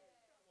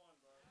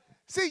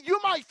 See, you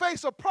might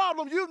face a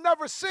problem you've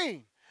never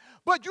seen.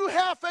 But you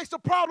have faced a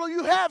problem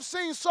you have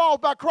seen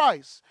solved by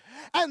Christ.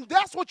 And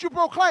that's what you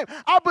proclaim.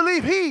 I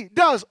believe he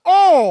does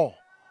all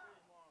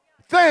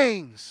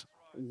things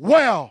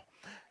well.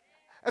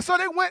 And so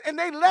they went and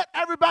they let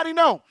everybody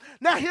know.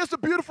 Now, here's the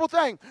beautiful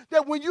thing,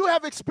 that when you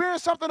have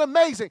experienced something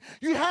amazing,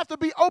 you have to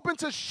be open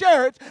to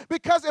share it,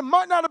 because it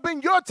might not have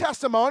been your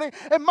testimony,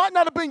 it might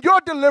not have been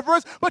your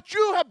deliverance, but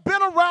you have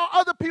been around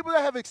other people that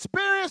have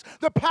experienced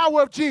the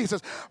power of Jesus.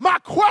 My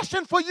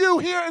question for you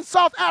here in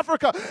South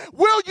Africa,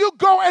 will you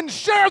go and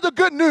share the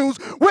good news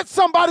with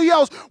somebody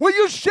else? Will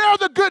you share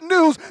the good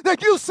news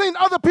that you've seen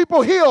other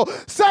people heal,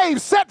 saved,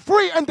 set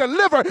free, and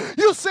delivered?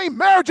 You've seen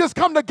marriages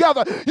come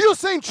together. You've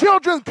seen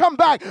children come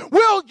back.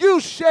 Will you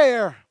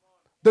share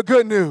the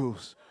good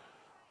news?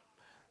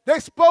 They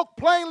spoke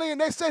plainly and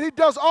they said he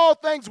does all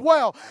things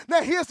well.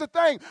 Now here's the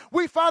thing.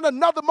 We find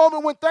another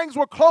moment when things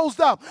were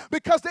closed up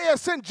because they had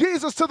sent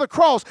Jesus to the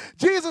cross.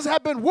 Jesus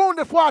had been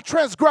wounded for our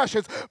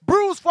transgressions,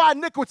 bruised for our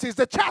iniquities.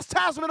 The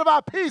chastisement of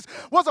our peace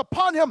was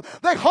upon him.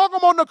 They hung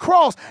him on the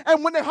cross.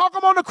 And when they hung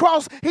him on the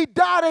cross, he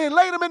died and they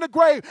laid him in the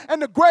grave, and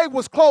the grave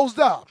was closed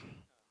up.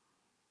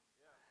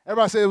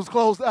 Everybody say it was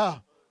closed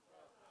up.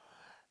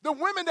 The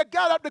women that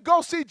got up to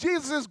go see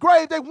Jesus'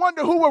 grave, they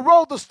wondered who would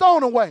roll the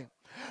stone away.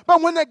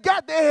 But when they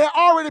got there, it had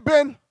already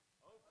been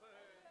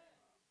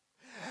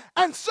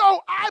And so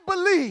I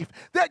believe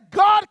that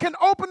God can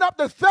open up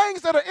the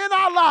things that are in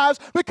our lives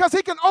because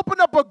he can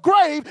open up a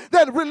grave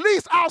that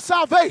release our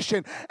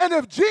salvation. And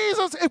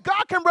if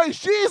God can raise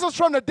Jesus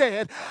from the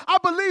dead, I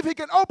believe he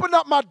can open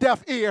up my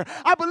deaf ear.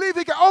 I believe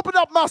he can open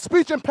up my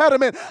speech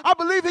impediment. I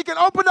believe he can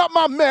open up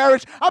my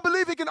marriage. I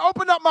believe he can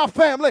open up my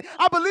family.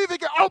 I believe he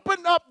can open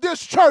up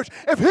this church.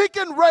 If he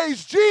can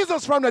raise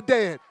Jesus from the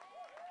dead,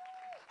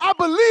 I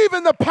believe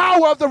in the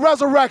power of the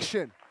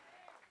resurrection.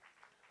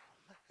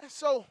 And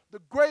so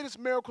the greatest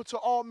miracle to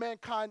all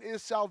mankind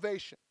is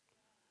salvation,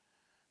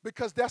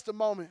 because that's the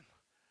moment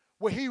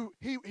where he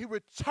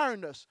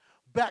returned us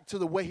back to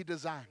the way he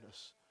designed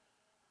us,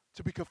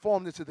 to be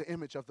conformed into the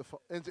image of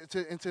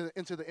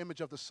into the image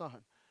of the Son.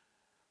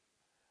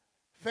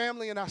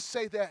 Family, and I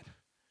say that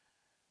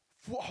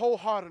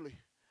wholeheartedly,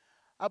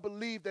 I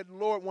believe that the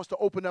Lord wants to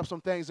open up some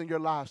things in your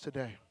lives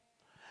today.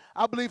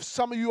 I believe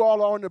some of you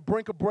all are on the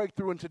brink of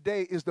breakthrough, and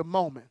today is the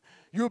moment.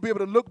 You'll be able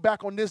to look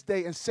back on this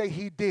day and say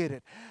he did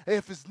it.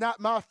 If it's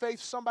not my faith,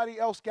 somebody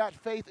else got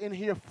faith in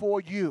here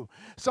for you.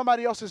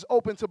 Somebody else is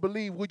open to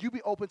believe. Would you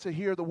be open to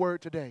hear the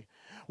word today?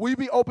 Will you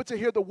be open to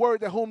hear the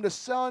word that whom the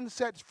Son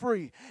sets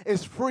free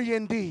is free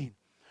indeed?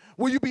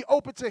 Will you be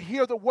open to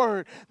hear the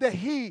word that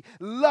he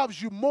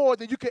loves you more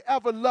than you could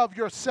ever love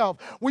yourself?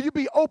 Will you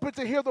be open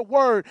to hear the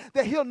word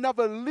that he'll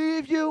never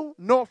leave you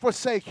nor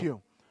forsake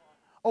you?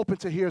 Open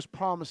to hear his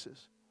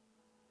promises.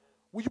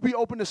 Will you be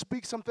open to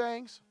speak some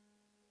things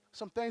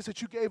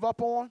that you gave up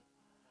on?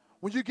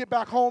 When you get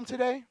back home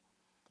today,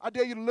 I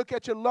dare you to look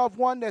at your loved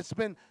one that's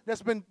been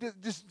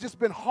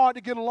hard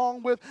to get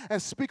along with,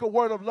 and speak a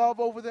word of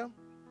love over them.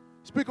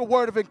 Speak a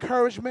word of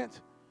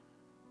encouragement.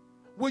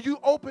 Will you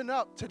open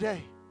up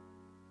today?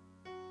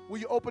 Will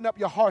you open up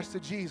your hearts to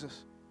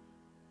Jesus?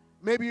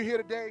 Maybe you're here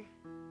today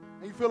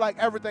and you feel like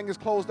everything is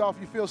closed off.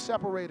 You feel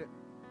separated.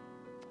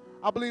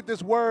 I believe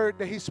this word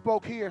that he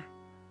spoke here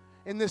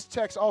in this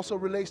text also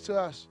relates to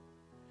us.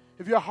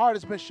 If your heart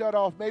has been shut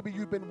off, maybe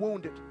you've been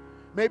wounded.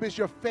 Maybe it's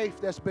your faith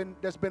that's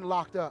been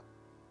locked up.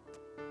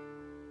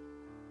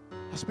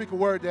 I speak a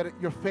word that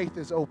your faith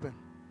is open,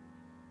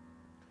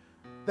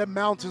 that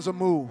mountains are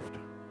moved.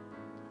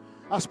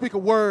 I speak a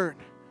word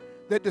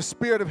that the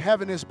spirit of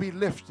heaviness be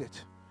lifted.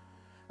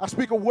 I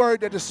speak a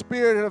word that the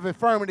spirit of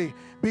infirmity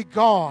be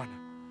gone.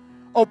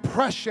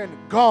 Oppression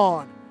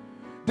gone.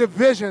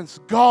 Divisions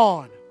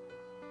gone.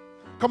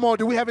 Come on,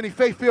 do we have any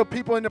faith-filled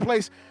people in the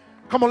place?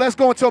 Come on, let's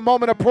go into a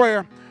moment of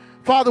prayer.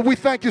 Father, we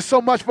thank you so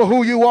much for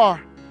who you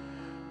are.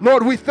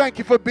 Lord, we thank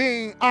you for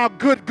being our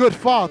good, good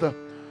Father.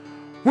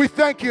 We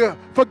thank you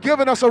for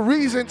giving us a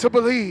reason to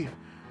believe.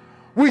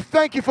 We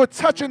thank you for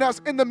touching us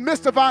in the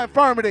midst of our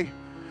infirmity.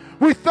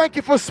 We thank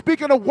you for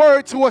speaking a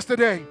word to us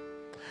today.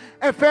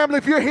 And family,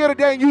 if you're here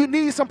today and you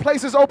need some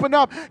places open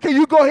up, can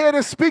you go ahead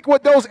and speak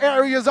what those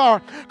areas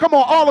are? Come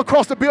on, all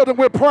across the building,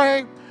 we're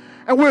praying.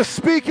 And we're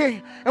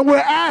speaking, and we're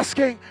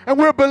asking, and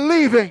we're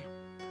believing.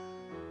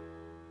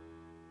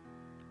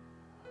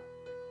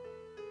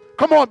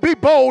 Come on, be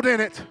bold in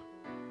it.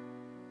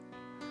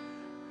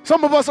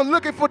 Some of us are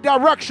looking for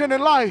direction in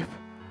life.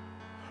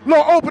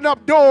 Lord, open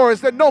up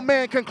doors that no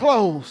man can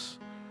close.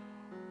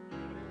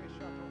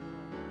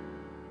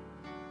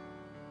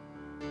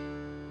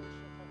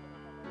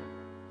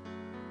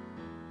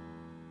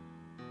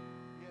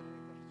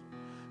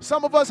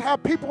 Some of us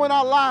have people in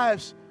our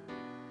lives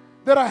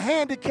that are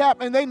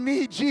handicapped and they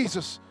need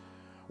Jesus,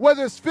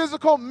 whether it's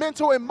physical,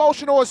 mental,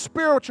 emotional, or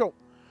spiritual.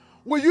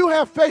 Will you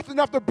have faith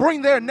enough to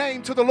bring their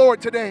name to the Lord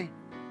today?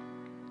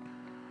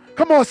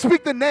 Come on,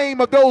 speak the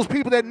name of those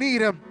people that need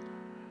him.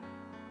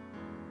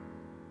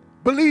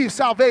 Believe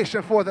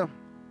salvation for them.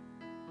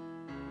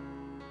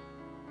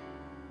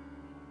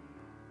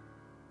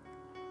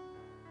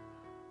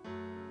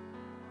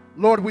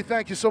 Lord, we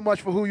thank you so much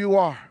for who you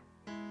are.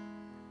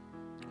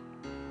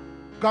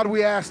 God,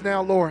 we ask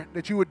now, Lord,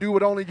 that you would do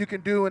what only you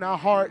can do in our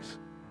hearts,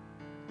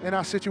 in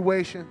our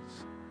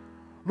situations.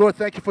 Lord,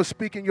 thank you for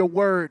speaking your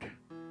word.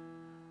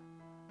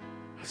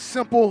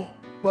 Simple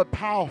but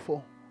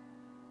powerful,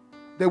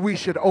 that we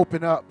should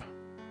open up.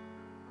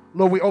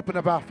 Lord, we open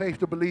up our faith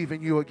to believe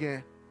in you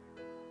again.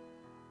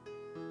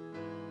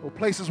 Or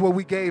places where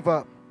we gave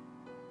up,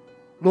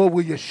 Lord,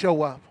 will you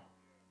show up?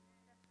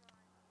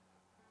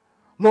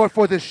 Lord,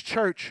 for this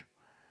church,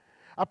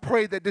 I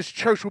pray that this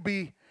church will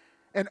be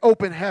an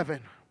open heaven.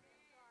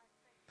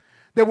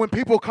 That when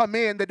people come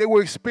in, that they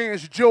will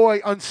experience joy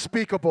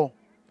unspeakable.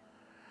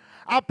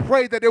 I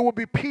pray that there will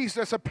be peace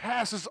that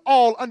surpasses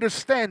all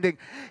understanding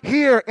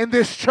here in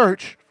this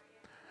church.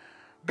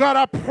 God,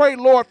 I pray,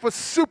 Lord, for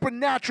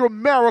supernatural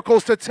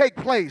miracles to take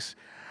place.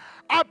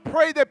 I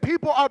pray that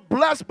people are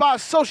blessed by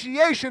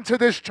association to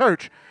this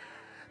church.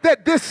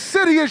 That this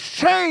city is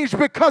changed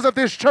because of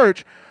this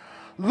church.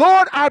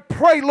 Lord, I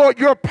pray, Lord,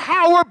 your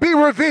power be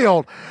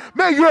revealed.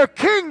 May your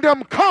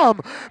kingdom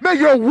come. May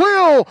your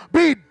will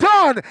be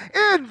done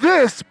in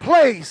this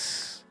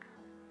place.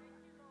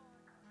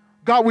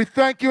 God, we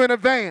thank you in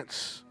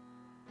advance.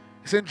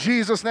 It's in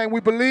Jesus' name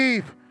we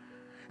believe.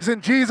 It's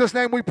in Jesus'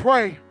 name we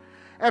pray.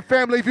 And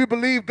family, if you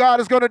believe God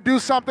is going to do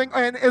something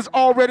and is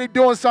already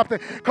doing something,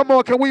 come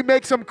on, can we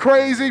make some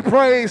crazy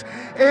praise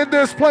in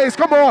this place?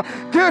 Come on,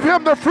 give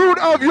him the fruit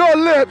of your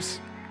lips.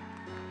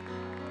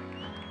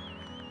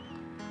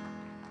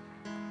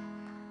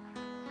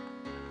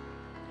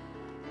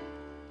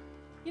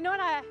 You know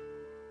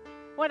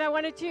what I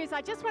want to do is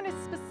I just want to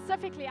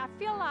specifically, I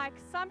feel like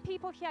some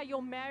people here,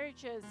 your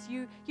marriages,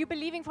 you're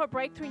believing for a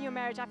breakthrough in your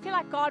marriage. I feel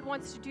like God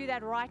wants to do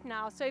that right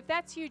now. So if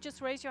that's you, just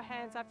raise your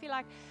hands. I feel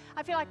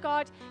like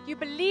God, you're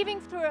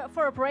believing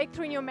for a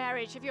breakthrough in your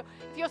marriage. If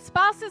your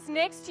spouse is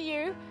next to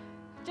you,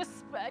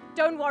 just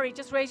don't worry,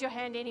 just raise your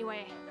hand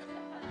anyway.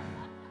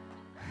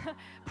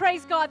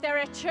 Praise God, they're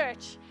at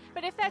church.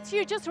 But if that's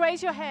you, just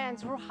raise your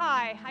hands.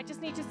 Hi, I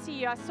just need to see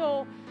you. I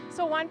saw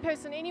one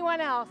person.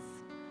 Anyone else?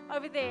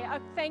 Over there. Oh,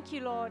 thank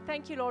you, Lord.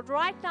 Thank you, Lord.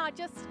 Right now,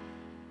 just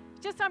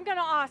I'm going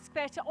to ask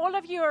that all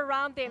of you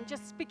around them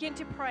just begin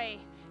to pray.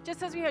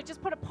 Just as we heard,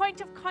 just put a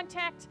point of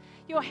contact,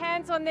 your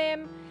hands on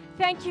them.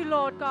 Thank you,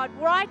 Lord God.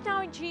 Right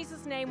now, in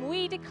Jesus' name,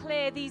 we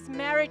declare these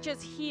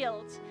marriages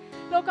healed.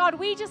 Lord God,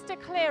 we just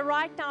declare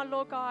right now,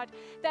 Lord God,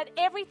 that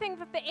everything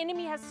that the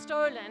enemy has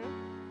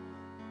stolen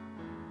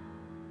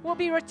will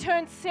be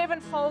returned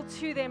sevenfold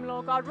to them,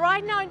 Lord God.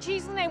 Right now, in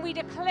Jesus' name, we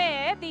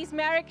declare these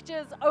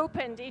marriages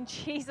opened in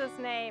Jesus'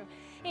 name.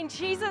 In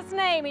Jesus'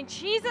 name, in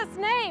Jesus'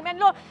 name. And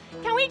Lord,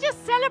 can we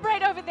just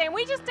celebrate over them?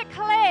 We just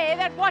declare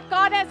that what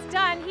God has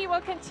done, He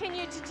will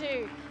continue to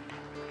do.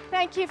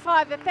 Thank you,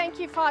 Father. Thank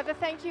you, Father.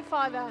 Thank you,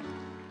 Father.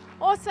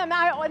 Awesome.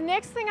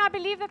 Next thing, I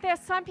believe that there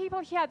are some people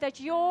here that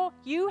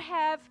you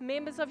have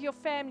members of your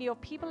family or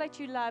people that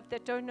you love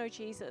that don't know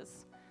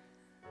Jesus.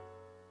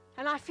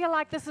 And I feel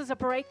like this is a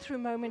breakthrough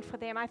moment for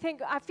them. I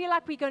feel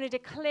like we're going to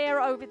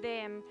declare over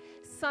them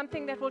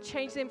something that will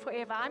change them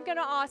forever. I'm going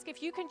to ask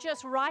if you can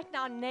just right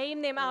now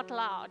name them out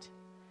loud.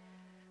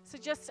 So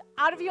just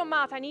out of your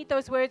mouth, I need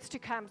those words to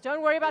come.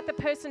 Don't worry about the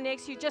person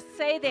next to you. Just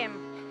say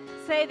them.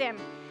 Say them.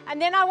 And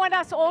then I want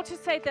us all to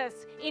say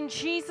this. In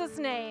Jesus'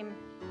 name,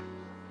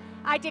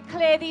 I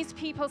declare these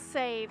people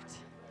saved.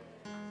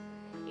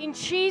 In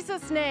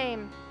Jesus'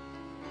 name,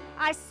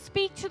 I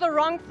speak to the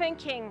wrong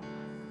thinking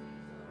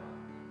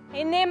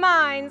in their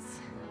minds,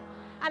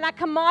 and I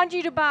command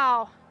you to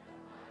bow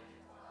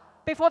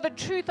before the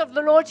truth of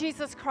the Lord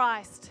Jesus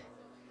Christ.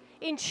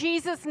 In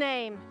Jesus'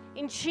 name,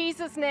 in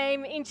Jesus'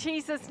 name, in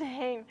Jesus'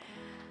 name.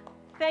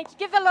 Thank you.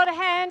 Give the Lord a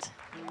hand.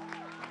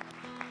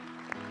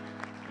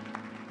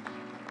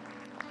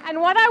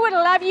 And what I would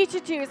love you to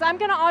do is I'm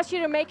going to ask you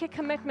to make a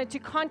commitment to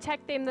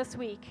contact them this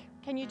week.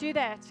 Can you do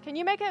that? Can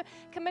you make a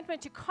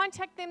commitment to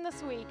contact them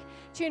this week,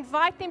 to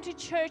invite them to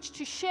church,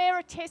 to share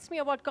a testimony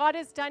of what God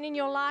has done in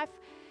your life,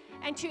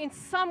 and to in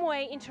some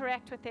way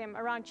interact with them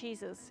around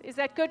Jesus? Is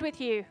that good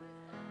with you?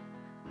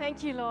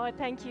 Thank you, Lord.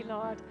 Thank you,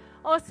 Lord.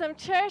 Awesome,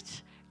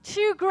 church.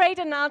 2 great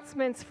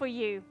announcements for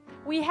you.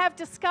 We have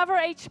Discover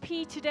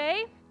HP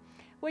today,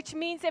 which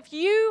means if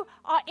you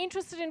are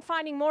interested in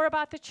finding more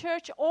about the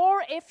church,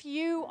 or if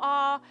you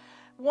are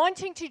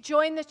wanting to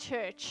join the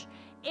church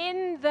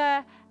in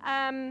the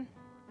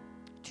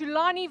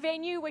Tulani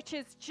venue, which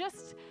is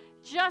just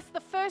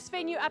the first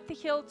venue up the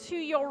hill to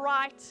your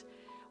right,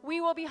 we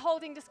will be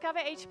holding Discover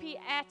HP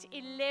at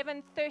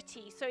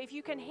 11:30. So if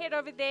you can head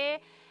over there,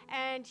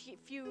 and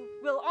if you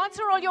will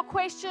answer all your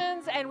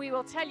questions, and we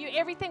will tell you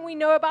everything we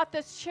know about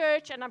this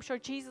church, and I'm sure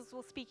Jesus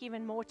will speak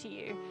even more to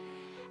you.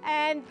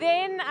 And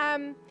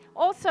then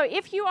also,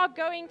 if you are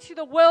going to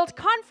the World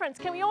Conference,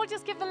 can we all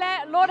just give the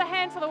Lord a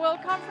hand for the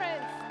World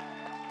Conference?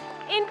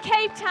 In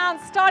Cape Town,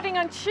 starting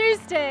on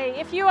Tuesday.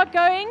 If you are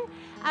going,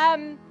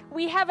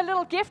 we have a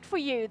little gift for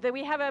you. That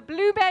we have a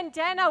blue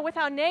bandana with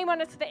our name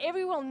on it, so that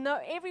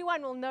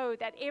everyone will know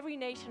that Every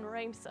Nation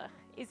Ramsar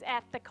is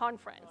at the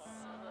conference.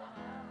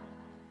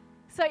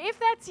 So if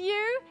that's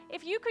you,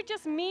 if you could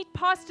just meet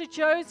Pastor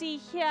Josie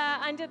here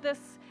under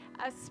this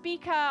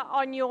speaker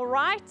on your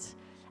right,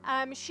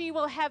 she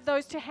will have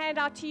those to hand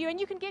out to you, and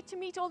you can get to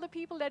meet all the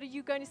people that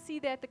you're going to see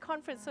there at the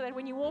conference, so that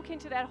when you walk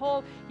into that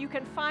hall, you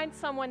can find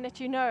someone that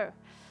you know.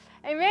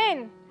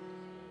 Amen.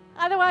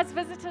 Otherwise,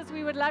 visitors,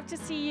 we would love to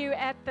see you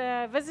at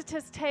the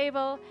visitors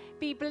table.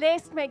 Be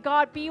blessed. May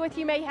God be with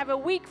you. May you have a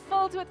week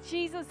filled with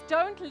Jesus.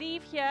 Don't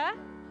leave here.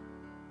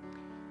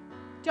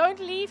 Don't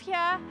leave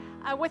here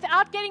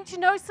without getting to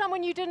know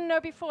someone you didn't know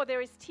before. There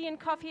is tea and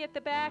coffee at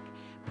the back.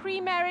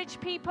 Pre-marriage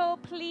people,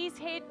 please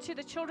head to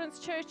the Children's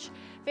Church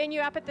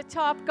venue up at the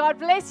top. God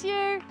bless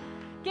you.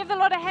 Give the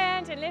Lord a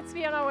hand, and let's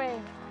be on our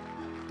way.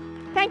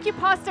 Thank you,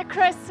 Pastor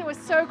Chris. It was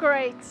so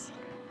great.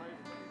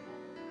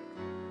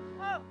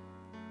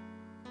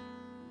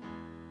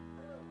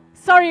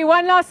 Sorry,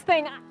 one last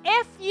thing.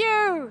 If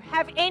you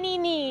have any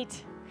need,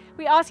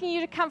 we're asking you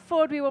to come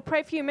forward. We will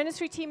pray for you.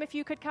 Ministry team, if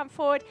you could come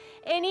forward.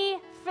 Any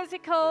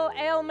physical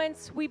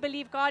ailments, we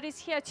believe God is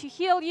here to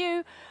heal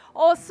you.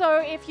 Also,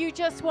 if you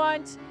just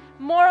want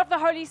more of the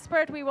Holy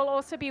Spirit, we will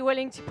also be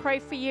willing to pray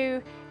for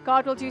you.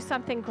 God will do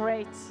something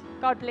great.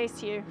 God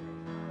bless you.